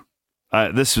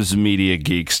to, this is media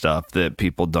geek stuff that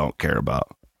people don't care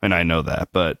about. And I know that,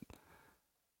 but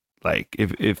like,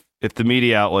 if the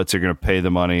media outlets are going to pay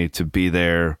the money to be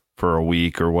there for a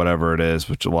week or whatever it is,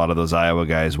 which a lot of those Iowa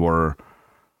guys were,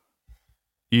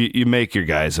 you make your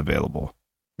guys available.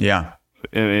 Yeah.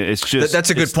 It's just,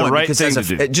 that's a good point, right, because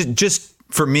just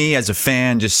for me as a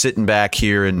fan, just sitting back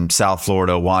here in South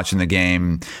Florida watching the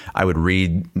game, I would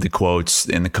read the quotes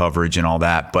and the coverage and all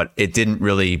that, but it didn't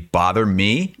really bother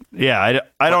me. Yeah,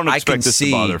 I don't expect this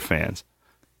to bother fans.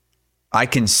 I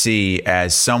can see,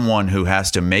 as someone who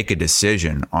has to make a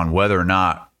decision on whether or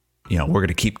not, we're going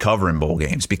to keep covering bowl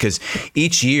games, because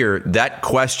each year that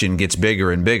question gets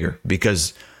bigger and bigger,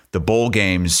 because the bowl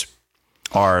games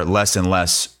are less and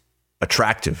less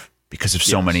attractive because of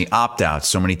so many opt-outs,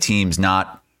 so many teams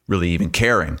not really even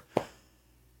caring.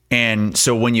 And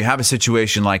so when you have a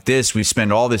situation like this, we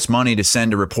spend all this money to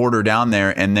send a reporter down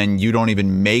there, and then you don't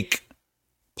even make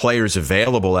players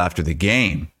available after the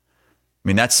game. I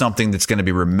mean, that's something that's going to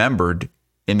be remembered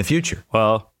in the future.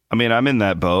 Well, I mean, I'm in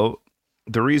that boat.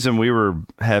 the reason we were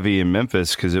heavy in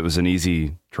Memphis because it was an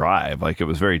easy drive. Like, it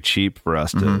was very cheap for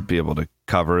us to be able to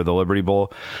cover the Liberty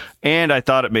Bowl. And I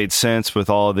thought it made sense with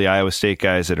all of the Iowa State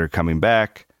guys that are coming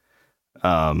back.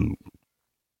 But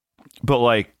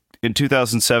like in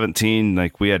 2017,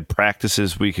 like, we had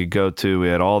practices we could go to. We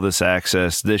had all this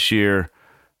access. This year,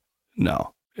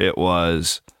 no. It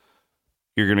was,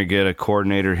 you're going to get a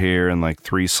coordinator here and like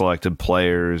 3 selected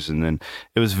players. And then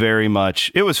it was very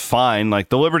much, it was fine. Like,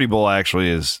 the Liberty Bowl actually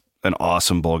is an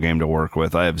awesome bowl game to work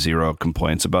with. I have zero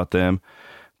complaints about them.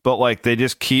 But like, they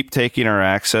just keep taking our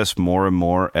access more and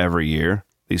more every year.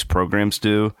 These programs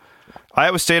do.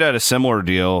 Iowa State had a similar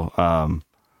deal.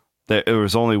 There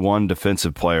was only one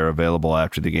defensive player available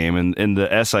after the game, and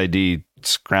the SID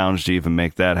scrounged to even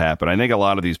make that happen. I think a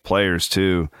lot of these players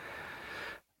too,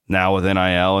 now with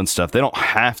NIL and stuff, they don't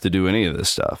have to do any of this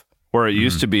stuff. Where it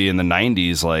used to be in the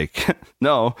 90s, like,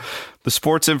 no, the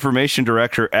sports information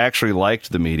director actually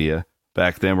liked the media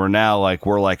back then. We're now like,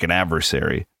 we're like an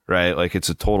adversary, right? Like, it's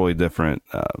a totally different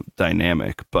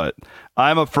dynamic. But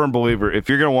I'm a firm believer, if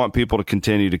you're going to want people to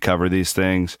continue to cover these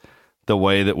things the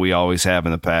way that we always have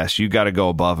in the past, you got to go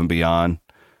above and beyond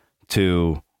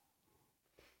to,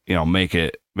 you know, make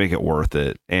it worth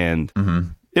it. And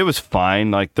it was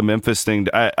fine. Like, the Memphis thing,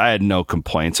 I had no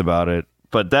complaints about it.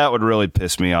 But that would really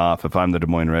piss me off if I'm the Des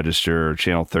Moines Register or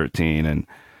Channel 13. And,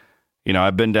 you know,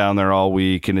 I've been down there all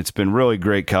week, and it's been really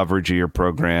great coverage of your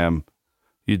program.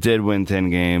 You did win 10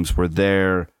 games. We're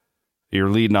there. You're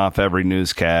leading off every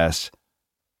newscast.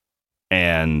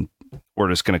 And we're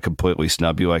just going to completely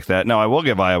snub you like that. Now, I will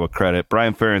give Iowa credit.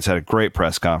 Brian Ferentz had a great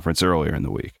press conference earlier in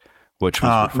the week, which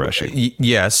was refreshing.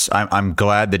 Yes, I'm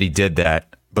glad that he did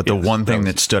that. But the one thing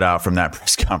that stood out from that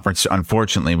press conference,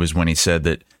 unfortunately, was when he said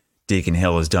that Deacon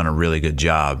Hill has done a really good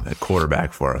job at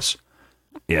quarterback for us.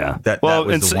 Yeah.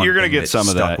 You're going to get some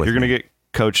of that. You're going to get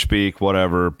coach speak,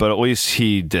 whatever, but at least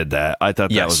he did that. I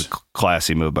thought that was a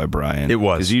classy move by Brian. It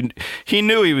was. Because he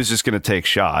knew he was just going to take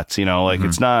shots, you know, like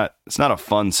it's not a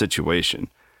fun situation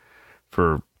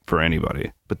for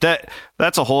anybody. But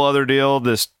that's a whole other deal,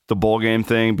 the bowl game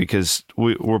thing, because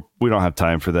we don't have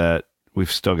time for that.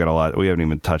 We've still got a lot. We haven't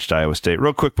even touched Iowa State.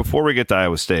 Real quick, before we get to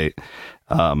Iowa State,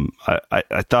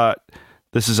 I thought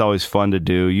this is always fun to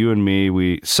do. You and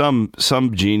me, some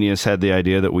genius had the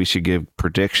idea that we should give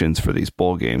predictions for these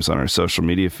bowl games on our social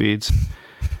media feeds.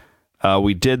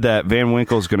 We did that. Van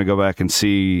Winkle's going to go back and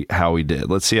see how we did.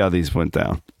 Let's see how these went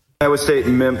down. Iowa State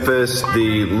and Memphis,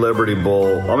 the Liberty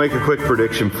Bowl. I'll make a quick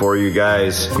prediction for you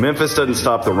guys. Memphis doesn't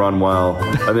stop the run well.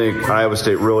 I think Iowa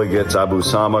State really gets Abu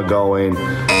Sama going.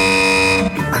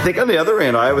 I think on the other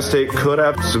end, Iowa State could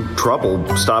have some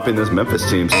trouble stopping this Memphis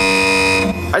team.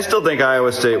 I still think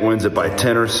Iowa State wins it by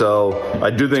 10 or so. I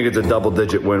do think it's a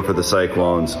double-digit win for the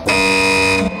Cyclones.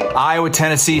 Iowa,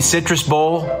 Tennessee, Citrus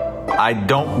Bowl. I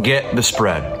don't get the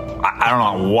spread. I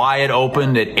don't know why it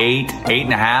opened at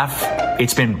 8.5.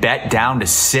 It's been bet down to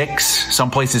 6.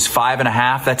 Some places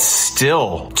 5.5. That's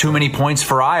still too many points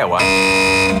for Iowa.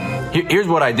 Here's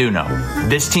what I do know.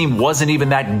 This team wasn't even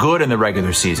that good in the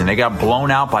regular season. They got blown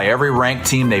out by every ranked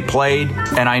team they played.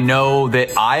 And I know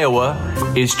that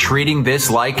Iowa is treating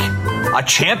this like a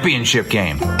championship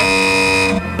game.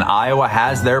 Iowa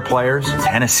has their players.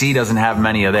 Tennessee doesn't have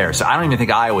many of theirs. So I don't even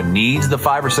think Iowa needs the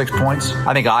 5 or 6 points.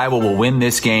 I think Iowa will win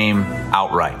this game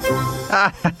outright.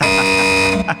 Oh,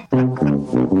 God.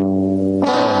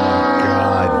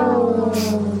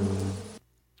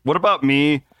 What about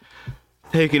me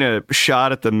taking a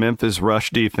shot at the Memphis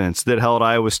rush defense that held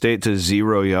Iowa State to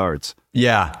 0 yards?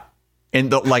 Yeah.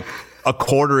 And like a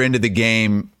quarter into the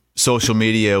game, social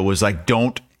media was like,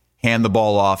 don't hand the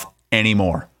ball off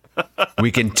anymore.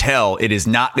 We can tell it is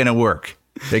not going to work.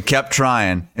 They kept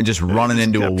trying and just running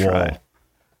into a wall. Trying.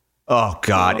 Oh,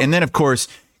 God. And then, of course,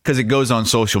 because it goes on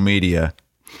social media,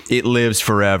 it lives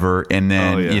forever. And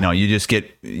then, you know, you just get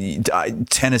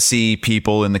Tennessee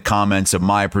people in the comments of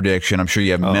my prediction. I'm sure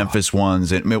you have Memphis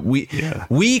ones. And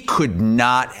we could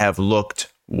not have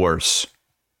looked worse.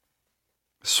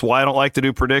 That's why I don't like to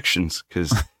do predictions,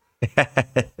 because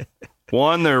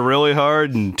one, they're really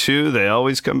hard, and two, they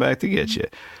always come back to get you.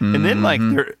 And then, like,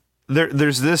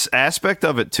 there's this aspect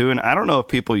of it too, and I don't know if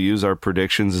people use our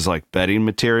predictions as like betting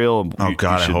material. You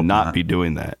should not be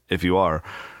doing that if you are.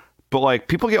 But like,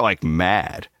 people get like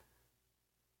mad.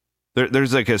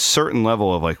 There's like a certain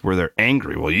level of like where they're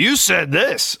angry. Well, you said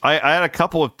this. I had a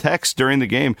couple of texts during the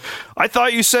game. I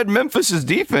thought you said Memphis's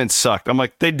defense sucked. I'm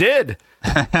like, they did.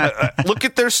 Look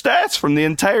at their stats from the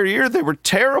entire year. They were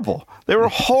terrible. They were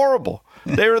horrible.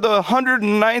 They were the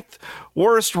 109th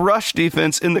worst rush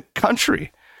defense in the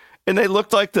country. And they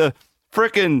looked like the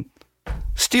frickin'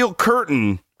 steel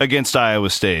curtain against Iowa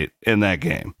State in that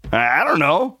game. I don't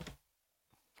know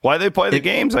why they play the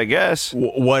games, I guess.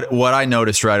 What I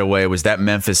noticed right away was that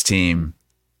Memphis team,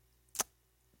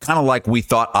 kind of like we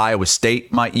thought Iowa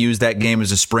State might use that game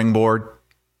as a springboard.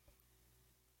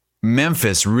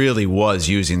 Memphis really was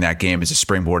using that game as a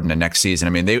springboard in the next season.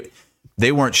 I mean,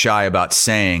 they weren't shy about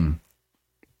saying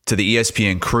to the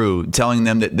ESPN crew, telling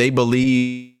them that they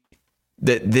believe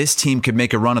that this team could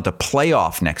make a run at the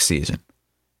playoff next season.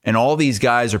 And all these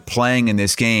guys are playing in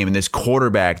this game, and this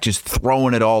quarterback just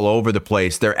throwing it all over the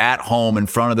place. They're at home in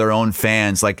front of their own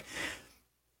fans. Like,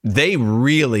 they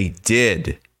really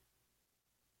did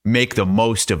make the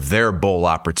most of their bowl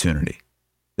opportunity.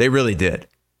 They really did.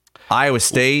 Iowa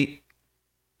State,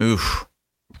 oof.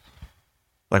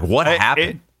 Like, what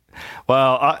happened?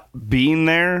 Being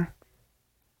there,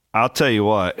 I'll tell you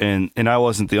what, and I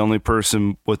wasn't the only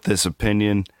person with this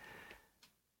opinion.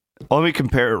 Let me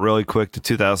compare it really quick to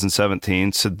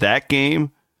 2017. So that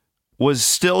game was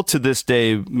still to this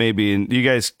day, maybe, and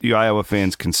you Iowa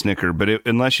fans can snicker, but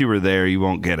unless you were there, you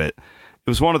won't get it. It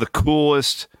was one of the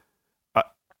coolest,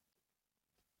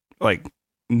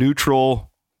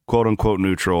 neutral, quote unquote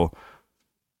neutral,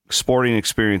 sporting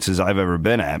experiences I've ever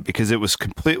been at, because it was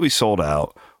completely sold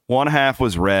out. One half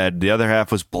was red, the other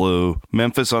half was blue.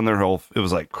 Memphis on their whole, it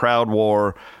was like crowd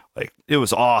war. Like, it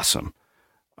was awesome.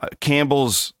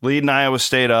 Campbell's leading Iowa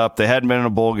State up. They hadn't been in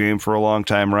a bowl game for a long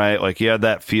time, right? Like, you had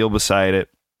that feel beside it.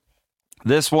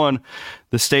 This one,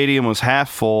 the stadium was half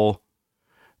full.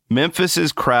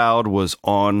 Memphis's crowd was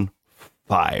on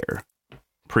fire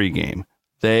pregame.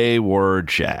 They were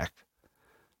jacked.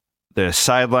 The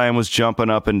sideline was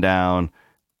jumping up and down.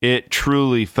 It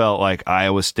truly felt like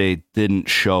Iowa State didn't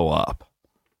show up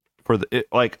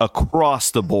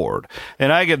across the board.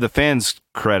 And I give the fans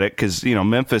credit because,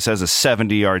 Memphis has a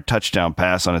 70-yard touchdown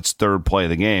pass on its third play of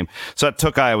the game. So that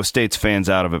took Iowa State's fans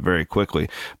out of it very quickly.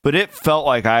 But it felt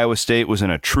like Iowa State was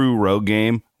in a true road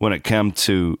game when it came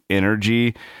to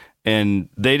energy. And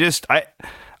they just,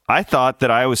 I thought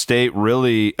that Iowa State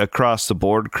really across the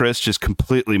board, Chris, just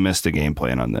completely missed the game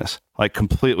plan on this. Like,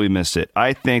 completely missed it.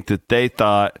 I think that they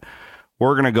thought,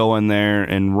 we're going to go in there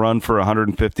and run for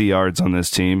 150 yards on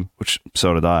this team, which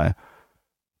so did I.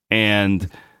 And,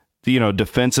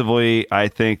 defensively, I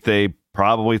think they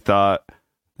probably thought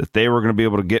that they were going to be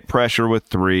able to get pressure with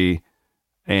 3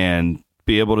 and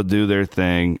be able to do their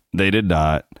thing. They did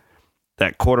not.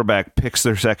 That quarterback picks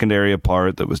their secondary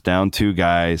apart that was down 2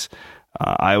 guys.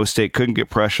 Iowa State couldn't get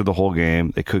pressure the whole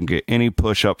game. They couldn't get any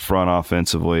push up front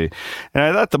offensively. And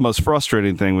I thought the most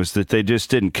frustrating thing was that they just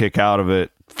didn't kick out of it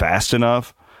fast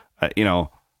enough.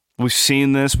 We've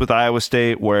seen this with Iowa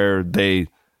State where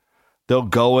they'll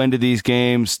go into these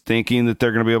games thinking that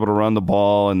they're going to be able to run the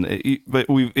ball. But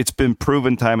it's been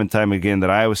proven time and time again that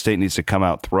Iowa State needs to come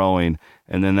out throwing,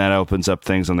 and then that opens up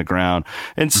things on the ground.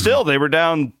 And still, they were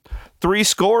down 3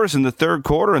 scores in the third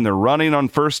quarter, and they're running on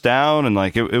first down, and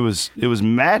it was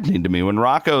maddening to me when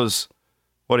Rocco's,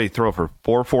 what did he throw for,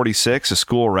 446, a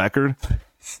school record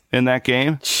in that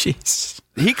game? Jeez.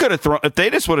 He could have thrown, if they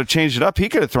just would have changed it up, he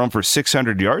could have thrown for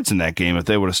 600 yards in that game if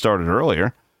they would have started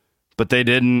earlier, but they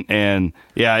didn't. And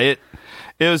yeah, it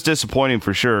was disappointing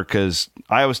for sure, because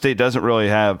Iowa State doesn't really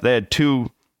have, they had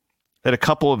a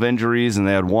couple of injuries and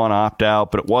they had 1 opt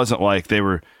out, but it wasn't like they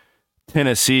were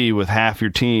Tennessee with half your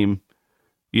team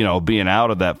being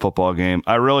out of that football game.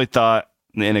 I really thought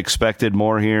and expected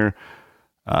more here.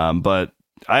 But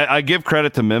I give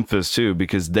credit to Memphis too,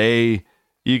 because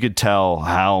you could tell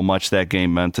how much that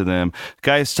game meant to them.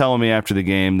 Guys telling me after the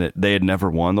game that they had never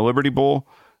won the Liberty Bowl,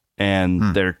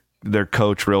 and their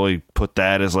coach really put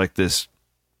that as like this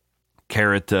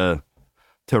carrot to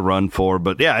run for.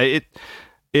 But yeah,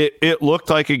 it looked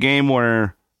like a game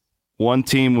where one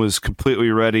team was completely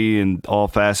ready in all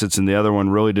facets, and the other one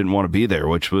really didn't want to be there,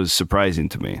 which was surprising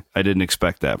to me. I didn't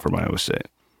expect that from Iowa State.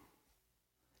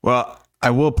 Well, I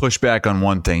will push back on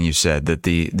one thing you said, that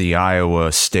the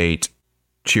Iowa State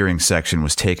cheering section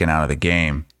was taken out of the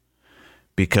game,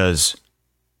 because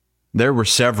there were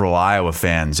several Iowa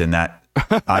fans in that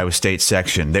Iowa State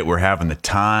section that were having the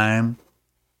time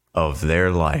of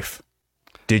their life.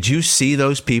 Did you see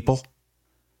those people?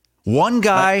 One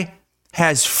guy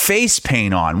has face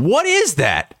paint on. What is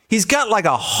that? He's got like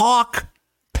a hawk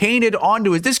painted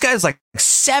onto it. This guy's like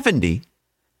 70.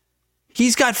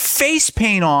 He's got face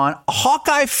paint on,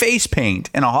 Hawkeye face paint,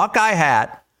 and a Hawkeye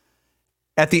hat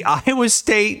at the Iowa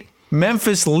State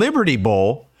Memphis Liberty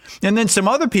Bowl, and then some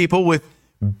other people with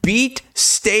Beat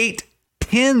State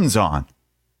pins on.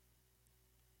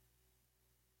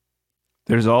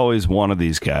 There's always one of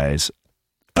these guys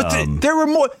But there were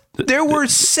more. There were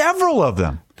several of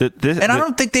them, and I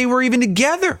don't think they were even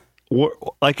together.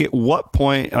 Like, at what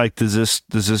point, like, does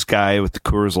this guy with the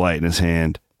Coors Light in his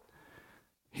hand?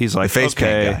 He's like,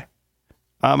 okay,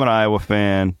 I'm an Iowa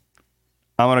fan.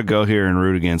 I'm gonna go here and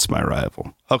root against my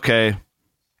rival. Okay,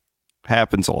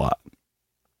 happens a lot.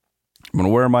 I'm gonna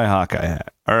wear my Hawkeye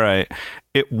hat. All right.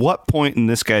 At what point in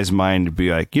this guy's mind to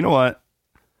be like, you know what?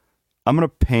 I'm gonna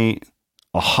paint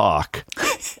a hawk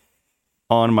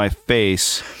on my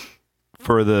face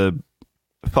for the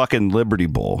fucking Liberty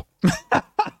Bowl.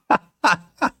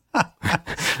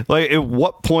 Like, at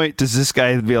what point does this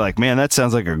guy be like, man, that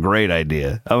sounds like a great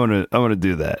idea. I'm gonna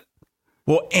do that.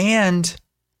 Well, and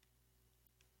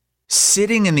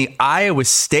sitting in the Iowa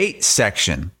State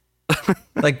section,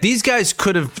 like, these guys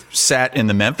could have sat in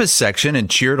the Memphis section and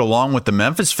cheered along with the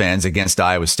Memphis fans against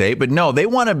Iowa State, but no, they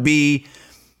want to be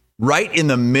right in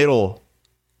the middle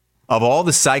of all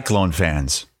the Cyclone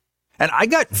fans. And I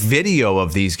got video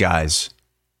of these guys,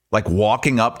 like,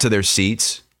 walking up to their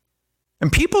seats,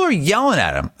 and people are yelling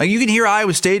at them. Like, you can hear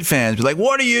Iowa State fans be like,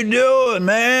 what are you doing,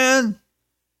 man?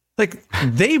 Like,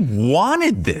 they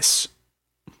wanted this.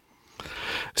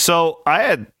 So I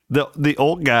had the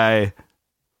old guy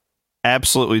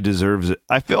absolutely deserves it.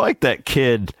 I feel like that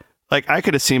kid, like, I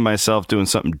could have seen myself doing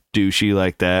something douchey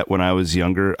like that when I was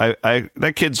younger.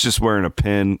 That kid's just wearing a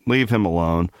pin. Leave him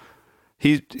alone.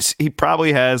 He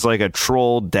probably has like a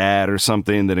troll dad or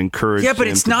something that encouraged him. Yeah, but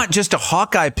it's not just a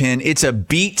Hawkeye pin. It's a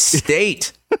Beat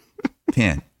State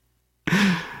pin.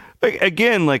 Like,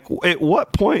 again, like, at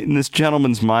what point in this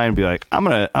gentleman's mind be like, I'm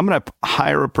gonna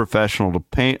hire a professional to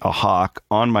paint a hawk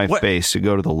on my face to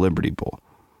go to the Liberty Bowl?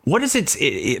 What is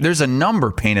it? There's a number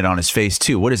painted on his face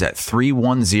too. What is that?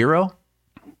 310?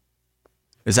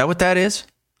 Is that what that is?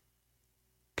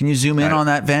 Can you zoom in on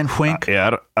that, Van Wink?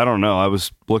 Yeah, I don't know. I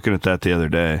was looking at that the other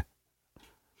day.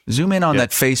 Zoom in on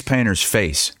that face painter's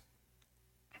face.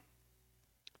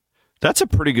 That's a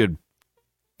pretty good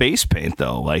face paint,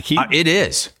 though. Like, it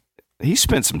is. He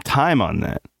spent some time on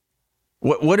that.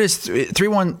 What is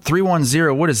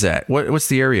 310? What is that? What's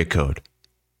the area code?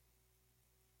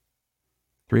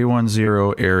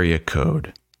 310 area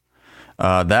code.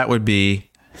 That would be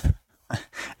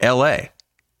L.A.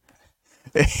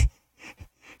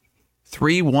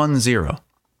 310.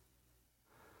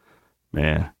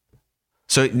 Man.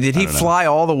 So did he fly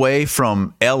all the way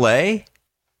from L.A.?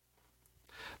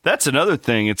 That's another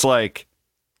thing. It's like,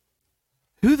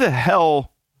 who the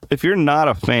hell, if you're not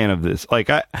a fan of this, like,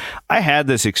 I had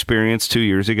this experience 2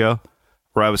 years ago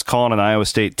where I was calling an Iowa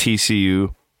State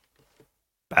TCU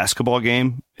basketball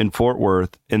game in Fort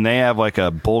Worth, and they have like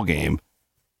a bowl game,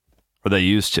 or they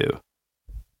used to,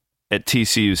 at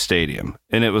TCU Stadium.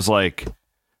 And it was like,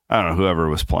 I don't know, whoever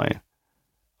was playing,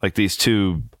 like these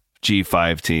two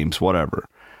G5 teams, whatever.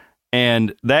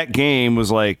 And that game was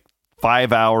like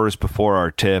 5 hours before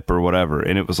our tip or whatever.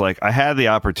 And it was like, I had the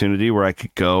opportunity where I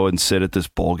could go and sit at this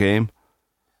bowl game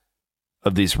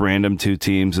of these random two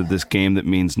teams of this game that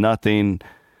means nothing,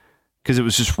 because it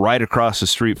was just right across the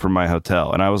street from my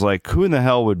hotel. And I was like, who in the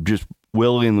hell would just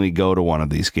willingly go to one of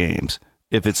these games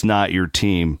if it's not your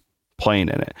team playing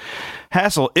in it?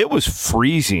 Hassel, it was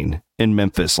freezing in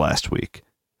Memphis last week.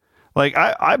 Like,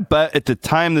 I bet at the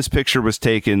time this picture was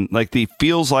taken, like, the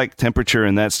feels like temperature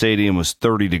in that stadium was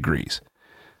 30 degrees.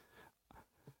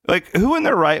 Like, who in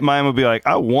their right mind would be like,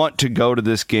 I want to go to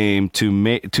this game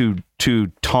to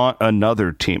taunt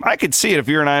another team? I could see it if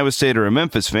you're an Iowa State or a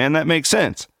Memphis fan. That makes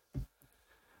sense.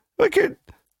 Like,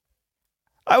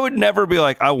 I would never be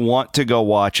like, I want to go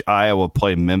watch Iowa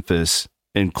play Memphis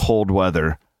in cold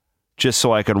weather just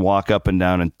so I can walk up and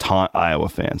down and taunt Iowa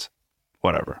fans.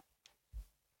 Whatever.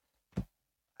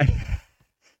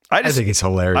 I think it's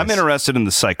hilarious. I'm interested in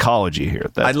the psychology here.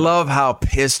 I love how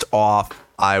pissed off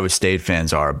Iowa State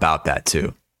fans are about that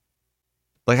too.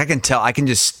 Like, I can tell, I can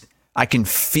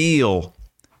feel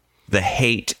the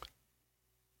hate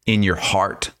in your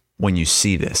heart when you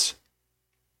see this.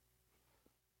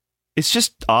 It's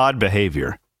just odd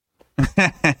behavior.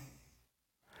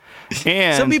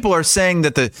 And some people are saying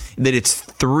that it's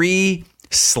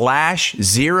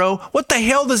 3/0. What the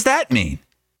hell does that mean?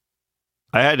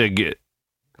 I had to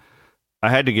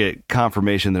get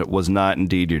confirmation that it was not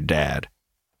indeed your dad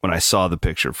when I saw the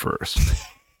picture first.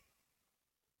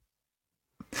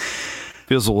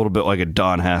 Feels a little bit like a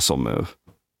Don Hassel move.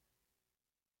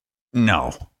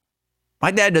 No.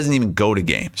 My dad doesn't even go to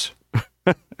games.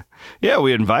 Yeah,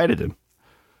 we invited him.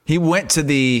 He went to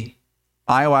the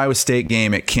Iowa State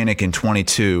game at Kinnick in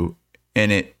 22,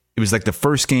 and it was like the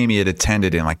first game he had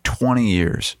attended in like 20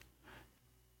 years.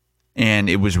 And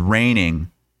it was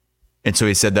raining, and so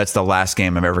he said, that's the last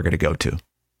game I'm ever going to go to.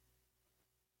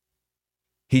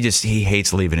 he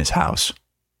hates leaving his house.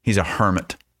 He's a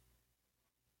hermit.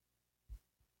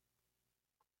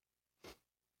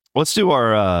 Let's do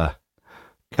our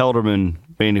Kelderman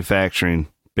Manufacturing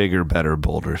Bigger, Better,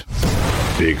 Bolder.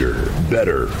 Bigger,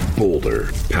 better,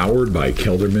 bolder. Powered by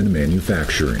Kelderman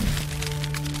Manufacturing.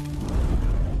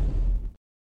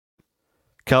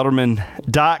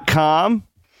 Kelderman.com.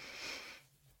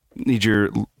 Need your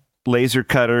laser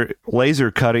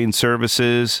cutting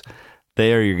services.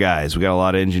 They are your guys. We got a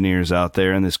lot of engineers out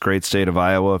there in this great state of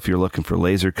Iowa. If you're looking for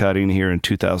laser cutting here in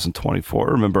 2024,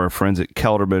 remember our friends at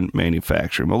Kelderman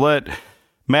Manufacturing. We'll let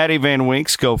Matty Van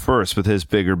Winks go first with his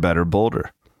Bigger, Better,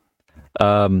 Bolder.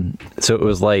 So it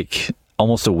was like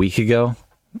almost a week ago,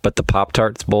 but the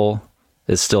Pop-Tarts Bowl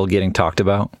is still getting talked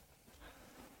about.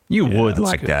 You would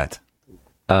like good. That.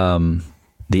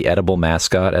 The edible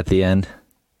mascot at the end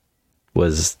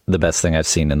was the best thing I've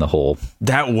seen in the whole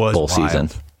bowl season.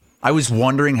 I was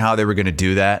wondering how they were going to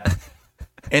do that.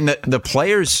 And the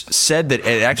players said that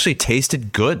it actually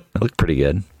tasted good. It looked pretty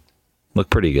good.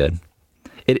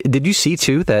 Did you see,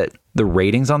 too, that the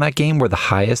ratings on that game were the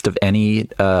highest of any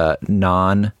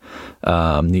non-New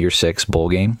Year's Six bowl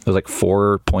game? It was like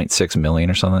 4.6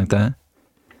 million or something like that.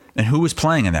 And who was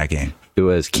playing in that game? It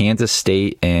was Kansas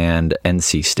State and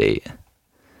NC State.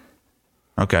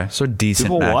 Okay, so decent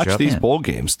People matchup. watch these bowl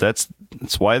games. That's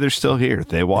why they're still here.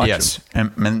 They watch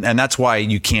them. And that's why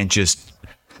you can't just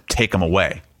take them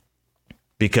away,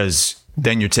 because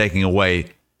then you're taking away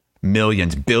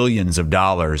millions, billions of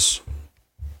dollars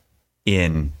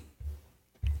in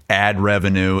ad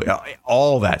revenue,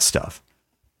 all that stuff.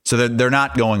 So they're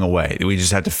not going away. We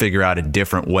just have to figure out a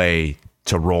different way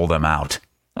to roll them out.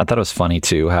 I thought it was funny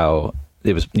too how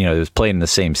it was played in the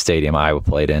same stadium Iowa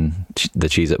played in, the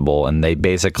Cheez-It Bowl, and they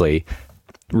basically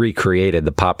recreated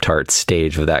the Pop-Tart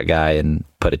stage of that guy and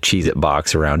put a Cheez-It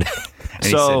box around it. And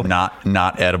he said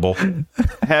not edible.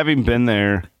 Having been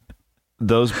there,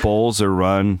 those bowls are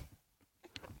run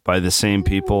by the same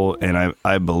people, and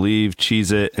I believe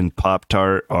Cheez-It and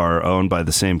Pop-Tart are owned by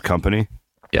the same company.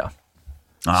 Yeah.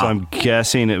 So I'm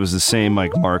guessing it was the same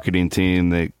marketing team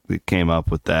that came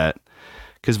up with that.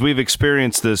 Because we've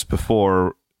experienced this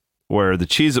before where the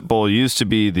Cheez-It Bowl used to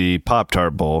be the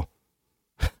Pop-Tart Bowl.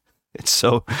 It's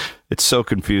so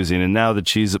confusing. And now the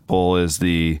Cheez-It Bowl is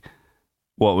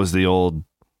what was the old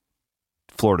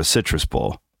Florida Citrus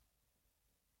Bowl.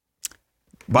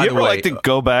 By Do you the ever way, like to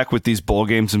go back with these bowl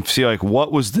games and see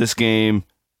what was this game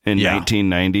in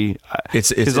 1990?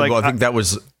 It's like, I think that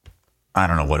was, I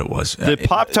don't know what it was. The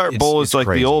Pop-Tart Bowl is like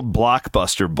crazy. the old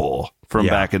Blockbuster Bowl from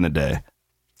back in the day.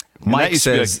 Mike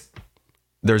says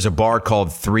there's a bar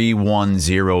called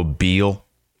 310 Beale.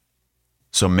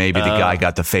 So maybe the guy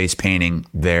got the face painting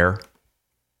there.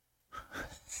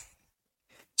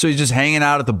 So he's just hanging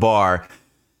out at the bar.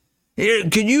 Here,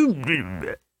 can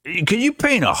you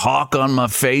paint a hawk on my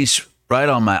face, right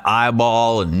on my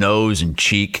eyeball and nose and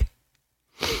cheek?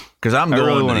 Because I'm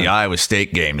going to the Iowa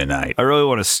State game tonight. I really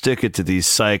want to stick it to these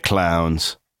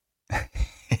Cyclowns.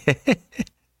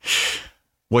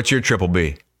 What's your triple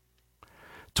B?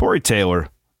 Tory Taylor.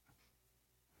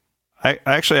 I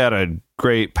actually had a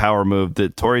great power move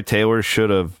that Tory Taylor should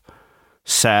have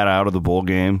sat out of the bowl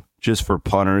game just for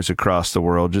punters across the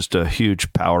world. Just a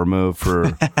huge power move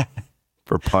for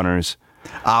punters.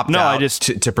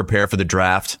 To prepare for the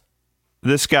draft.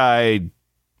 This guy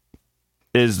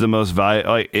is the most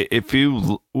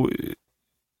valuable.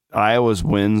 Iowa's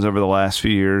wins over the last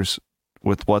few years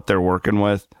with what they're working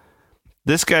with.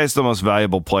 This guy's the most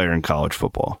valuable player in college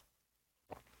football.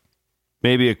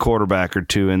 Maybe a quarterback or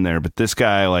two in there, but this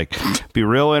guy be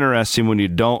real interesting when you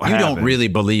don't. You don't really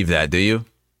believe that, do you?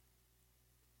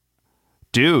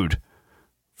 Dude,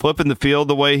 flipping the field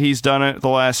the way he's done it the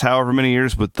last however many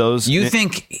years with those. You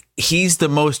think he's the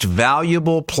most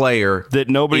valuable player that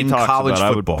nobody in talks college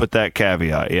about? football? I would put that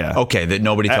caveat, yeah. Okay, that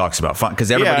nobody talks about. Because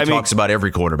everybody talks about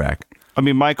every quarterback. I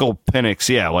mean, Michael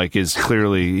Penix, is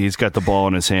clearly he's got the ball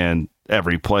in his hand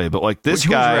every play, but this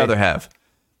guy. Who would you rather have?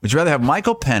 Would you rather have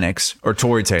Michael Penix or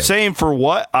Tory Taylor? Same for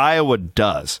what Iowa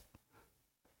does.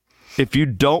 If you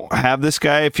don't have this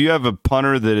guy, if you have a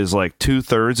punter that is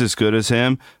 2/3 as good as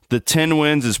him, the 10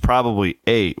 wins is probably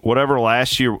 8. Whatever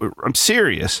last year, I'm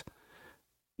serious.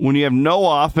 When you have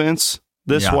no offense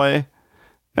this way,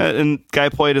 and guy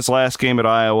played his last game at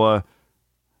Iowa,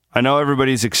 I know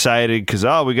everybody's excited because,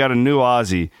 we got a new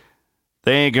Aussie.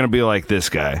 They ain't going to be like this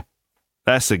guy.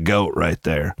 That's the GOAT right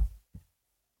there.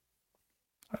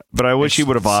 But I wish he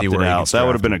would have opted out. That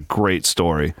would have been a great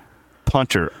story.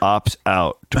 Punter opts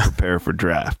out to prepare for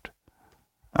draft.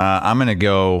 I'm going to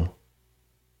go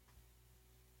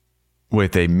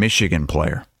with a Michigan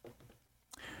player.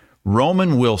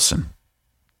 Roman Wilson.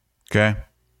 Okay.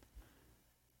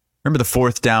 Remember the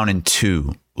 4th down and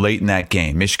 2 late in that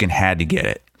game. Michigan had to get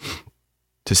it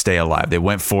to stay alive. They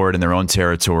went for it in their own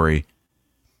territory.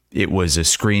 It was a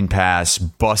screen pass,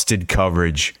 busted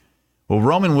coverage. Well,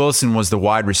 Roman Wilson was the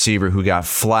wide receiver who got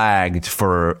flagged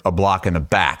for a block in the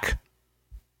back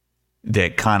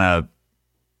that kind of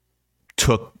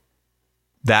took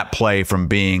that play from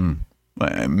being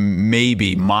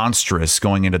maybe monstrous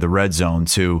going into the red zone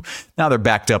to now they're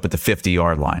backed up at the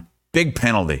 50-yard line. Big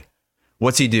penalty.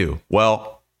 What's he do?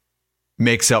 Well,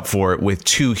 makes up for it with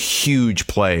 2 huge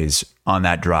plays on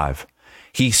that drive.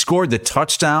 He scored the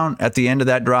touchdown at the end of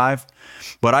that drive,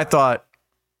 but I thought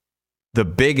the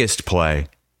biggest play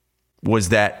was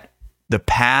that the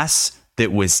pass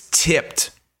that was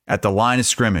tipped at the line of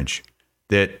scrimmage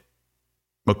that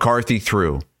McCarthy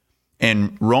threw,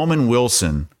 and Roman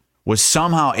Wilson was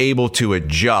somehow able to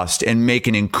adjust and make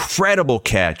an incredible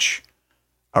catch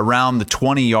around the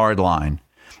 20-yard line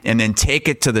and then take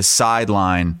it to the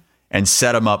sideline and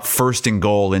set him up 1st and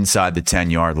goal inside the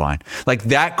 10-yard line. Like,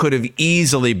 that could have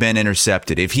easily been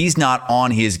intercepted. If he's not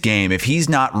on his game, if he's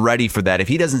not ready for that, if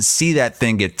he doesn't see that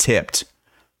thing get tipped,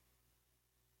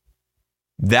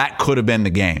 that could have been the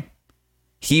game.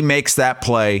 He makes that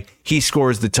play. He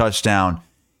scores the touchdown.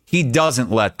 He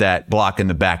doesn't let that block in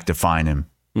the back define him.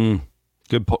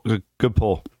 Good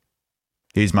pull.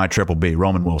 He's my triple B,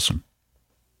 Roman Wilson.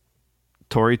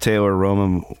 Torrey Taylor,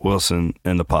 Roman Wilson,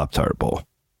 and the Pop-Tart Bowl.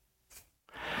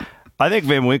 I think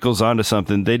Van Winkle's onto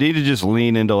something. They need to just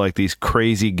lean into like these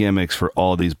crazy gimmicks for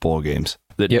all these bowl games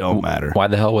that don't matter. Why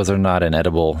the hell was there not an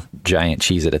edible giant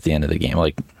Cheez-It at the end of the game?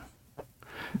 Like,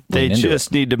 they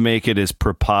just need to make it as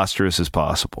preposterous as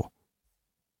possible.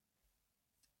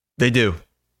 They do.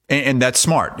 And that's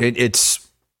smart.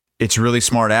 It's really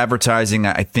smart advertising.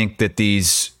 I think that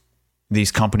these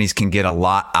companies can get a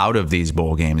lot out of these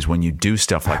bowl games when you do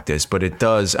stuff like this, but it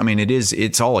does. I mean,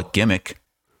 it's all a gimmick.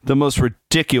 The most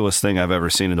ridiculous thing I've ever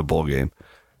seen in a bowl game.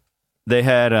 They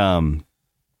had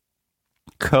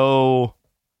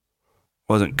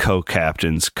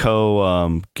co-captains,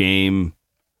 game.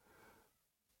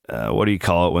 What do you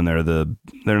call it when they're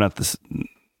not the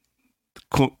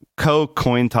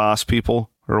coin toss people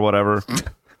or whatever?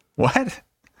 What?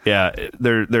 Yeah,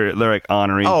 they're like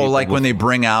honoring. Oh, like when they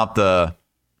bring out the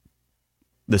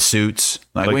suits,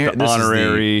 like the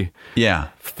honorary.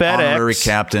 FedEx honorary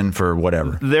captain for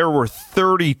whatever. There were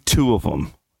 32 of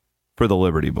them for the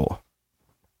Liberty Bowl.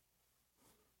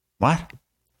 What?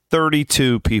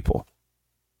 32 people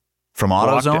from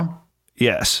AutoZone.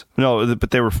 Yes. No,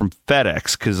 but they were from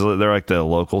FedEx because they're like the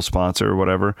local sponsor or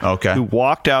whatever. Okay. Who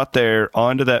walked out there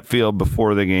onto that field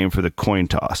before the game for the coin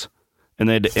toss. And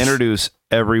they had to introduce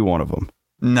every one of them.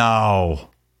 No.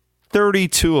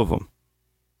 32 of them.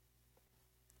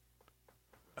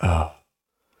 Oh.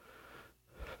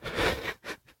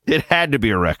 It had to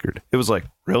be a record. It was like,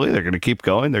 really? They're going to keep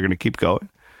going? They're going to keep going?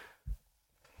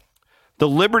 The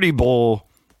Liberty Bowl,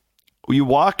 you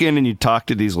walk in and you talk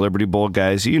to these Liberty Bowl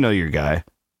guys, you know your guy.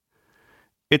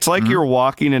 It's like you're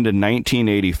walking into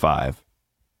 1985.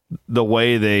 The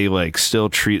way they like still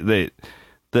treat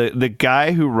the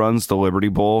guy who runs the Liberty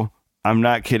Bowl, I'm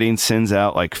not kidding, sends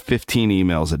out like 15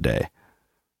 emails a day.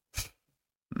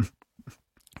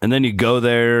 And then you go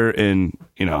there and,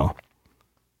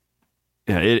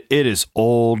 it is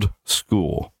old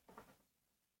school.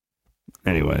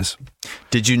 Anyways.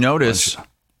 Did you notice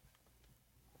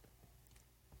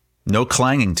no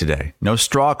clanging today? No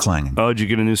straw clanging. Oh, did you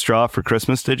get a new straw for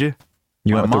Christmas, did you?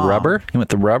 You went with the rubber? You went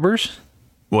the rubbers?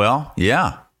 Well,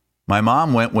 yeah. My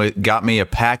mom got me a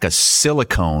pack of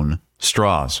silicone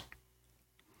straws.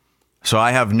 So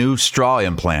I have new straw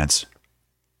implants.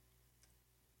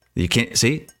 You can't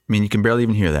see? I mean, you can barely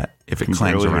even hear that if it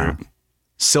clangs around.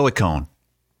 Silicone.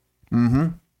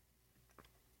 Real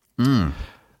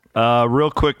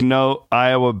quick note,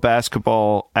 Iowa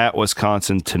basketball at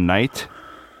Wisconsin tonight.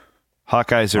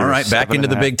 Hawkeyes are all right, back into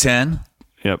the Big Ten.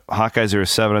 Yep. Hawkeyes are a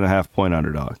 7.5-point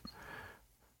underdog.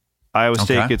 Iowa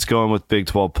State gets going with Big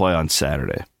 12 play on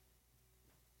Saturday.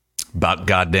 About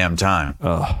goddamn time.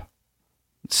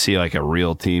 See like a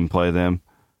real team play them.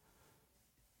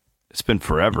 It's been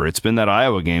forever. It's been that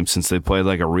Iowa game since they played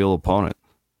like a real opponent.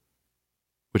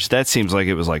 Which that seems like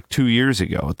it was like 2 years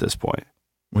ago at this point.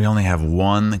 We only have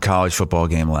one college football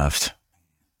game left.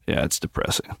 Yeah, it's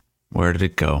depressing. Where did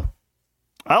it go?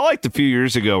 I liked a few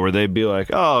years ago where they'd be like,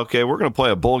 oh, okay, we're going to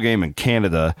play a bowl game in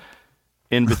Canada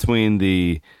in between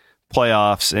the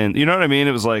playoffs, and you know what I mean?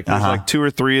 It was like, there's like 2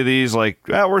 or 3 of these, like,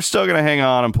 we're still going to hang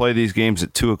on and play these games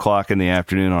at 2:00 in the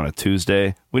afternoon on a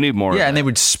Tuesday. We need more. Yeah, and they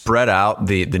would spread out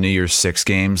the New Year's Six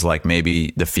games, like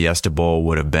maybe the Fiesta Bowl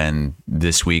would have been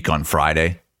this week on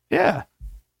Friday. Yeah.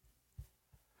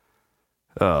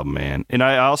 Oh, man. And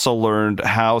I also learned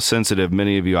how sensitive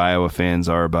many of you Iowa fans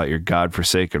are about your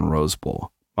godforsaken Rose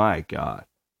Bowl. My God.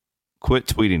 Quit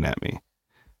tweeting at me.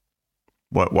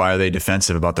 Why are they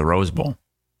defensive about the Rose Bowl?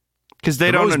 Because they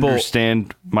don't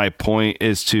understand my point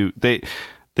is to...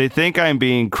 They think I'm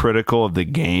being critical of the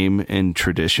game and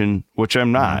tradition, which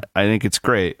I'm not. I think it's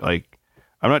great. Like,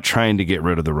 I'm not trying to get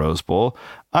rid of the Rose Bowl.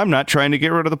 I'm not trying to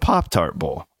get rid of the Pop-Tart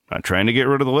Bowl. I'm not trying to get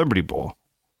rid of the Liberty Bowl.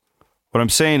 What I'm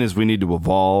saying is we need to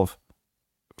evolve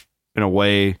in a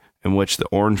way in which the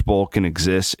Orange Bowl can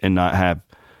exist and not have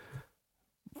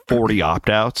 40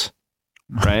 opt-outs,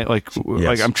 right? Like, yes.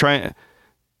 like I'm trying,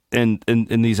 and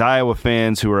these Iowa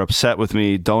fans who are upset with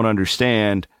me don't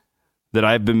understand that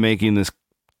I've been making this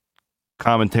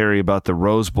commentary about the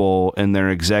Rose Bowl and their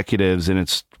executives, and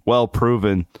it's well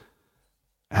proven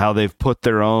how they've put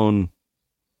their own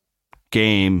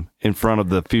game in front of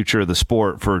the future of the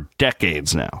sport for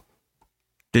decades now.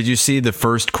 Did you see the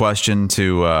first question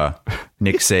to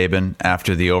Nick Saban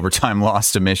after the overtime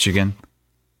loss to Michigan?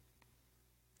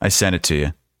 I sent it to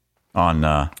you on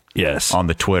on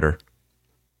the Twitter.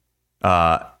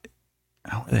 Where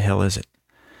the hell is it?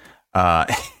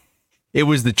 It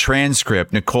was the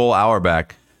transcript. Nicole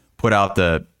Auerbach put out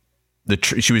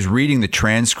she was reading the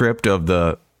transcript of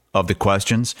the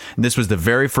questions. And this was the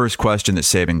very first question that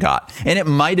Saban got. And it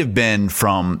might have been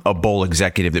from a bowl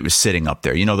executive that was sitting up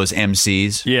there. You know, those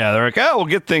MCs? Yeah, they're like, we'll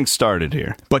get things started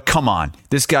here. But come on.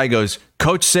 This guy goes,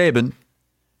 Coach Saban,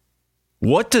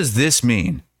 what does this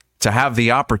mean to have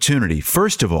the opportunity,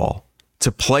 first of all,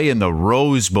 to play in the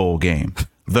Rose Bowl game,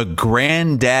 the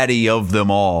granddaddy of them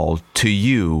all, to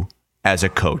you as a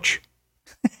coach?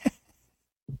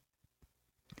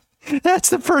 That's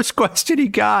the first question he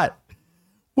got.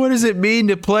 What does it mean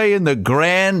to play in the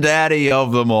granddaddy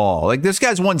of them all? Like, this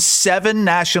guy's won 7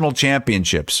 national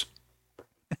championships.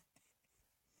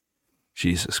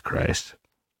 Jesus Christ.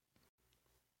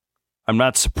 I'm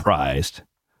not surprised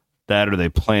that, or they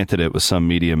planted it with some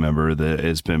media member that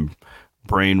has been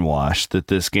brainwashed that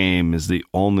this game is the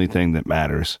only thing that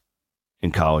matters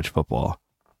in college football.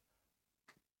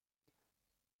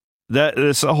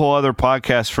 That's a whole other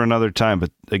podcast for another time.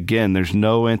 But again, there's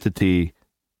no entity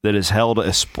that has held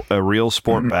a real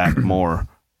sport back more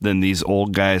than these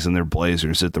old guys in their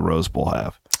blazers at the Rose Bowl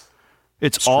have.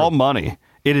 It's all money.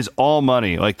 It is all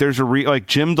money. Like, there's like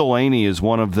Jim Delaney is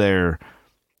one of their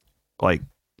like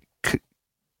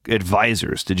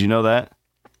advisors. Did you know that?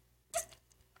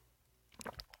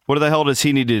 What the hell does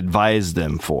he need to advise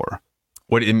them for?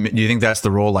 What do you think that's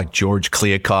the role like George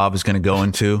Kliakov is going to go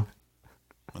into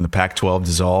when the Pac-12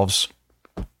 dissolves?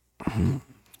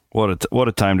 What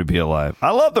a time to be alive.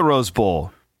 I love the Rose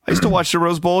Bowl. I used to watch the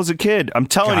Rose Bowl as a kid. I'm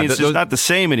telling you, it's just not the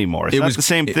same anymore. It's not the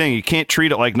same thing. You can't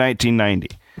treat it like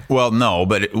 1990. Well, no,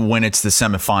 but when it's the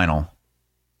semifinal,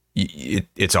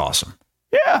 it's awesome.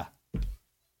 Yeah.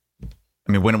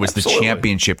 I mean, when it was the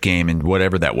championship game in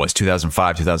whatever that was,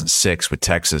 2005, 2006 with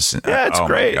Texas. Yeah, it's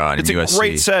great. My God, it's a USC.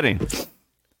 great setting. All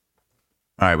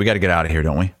right, we got to get out of here,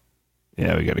 don't we?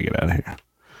 Yeah, we got to get out of here.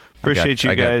 Appreciate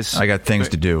you guys. I got things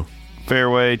to do.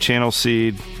 Fairway, Channel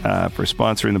Seed, for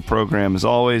sponsoring the program as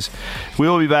always. We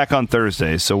will be back on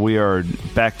Thursday, so we are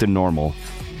back to normal.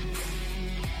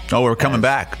 Oh, we're coming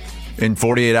back in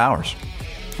 48 hours.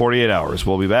 48 hours.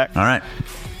 We'll be back. All right.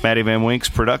 Matty Van Wink's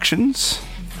Productions.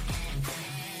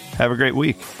 Have a great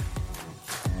week.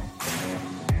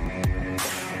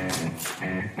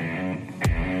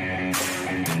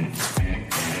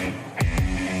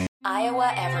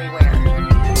 Iowa Everywhere.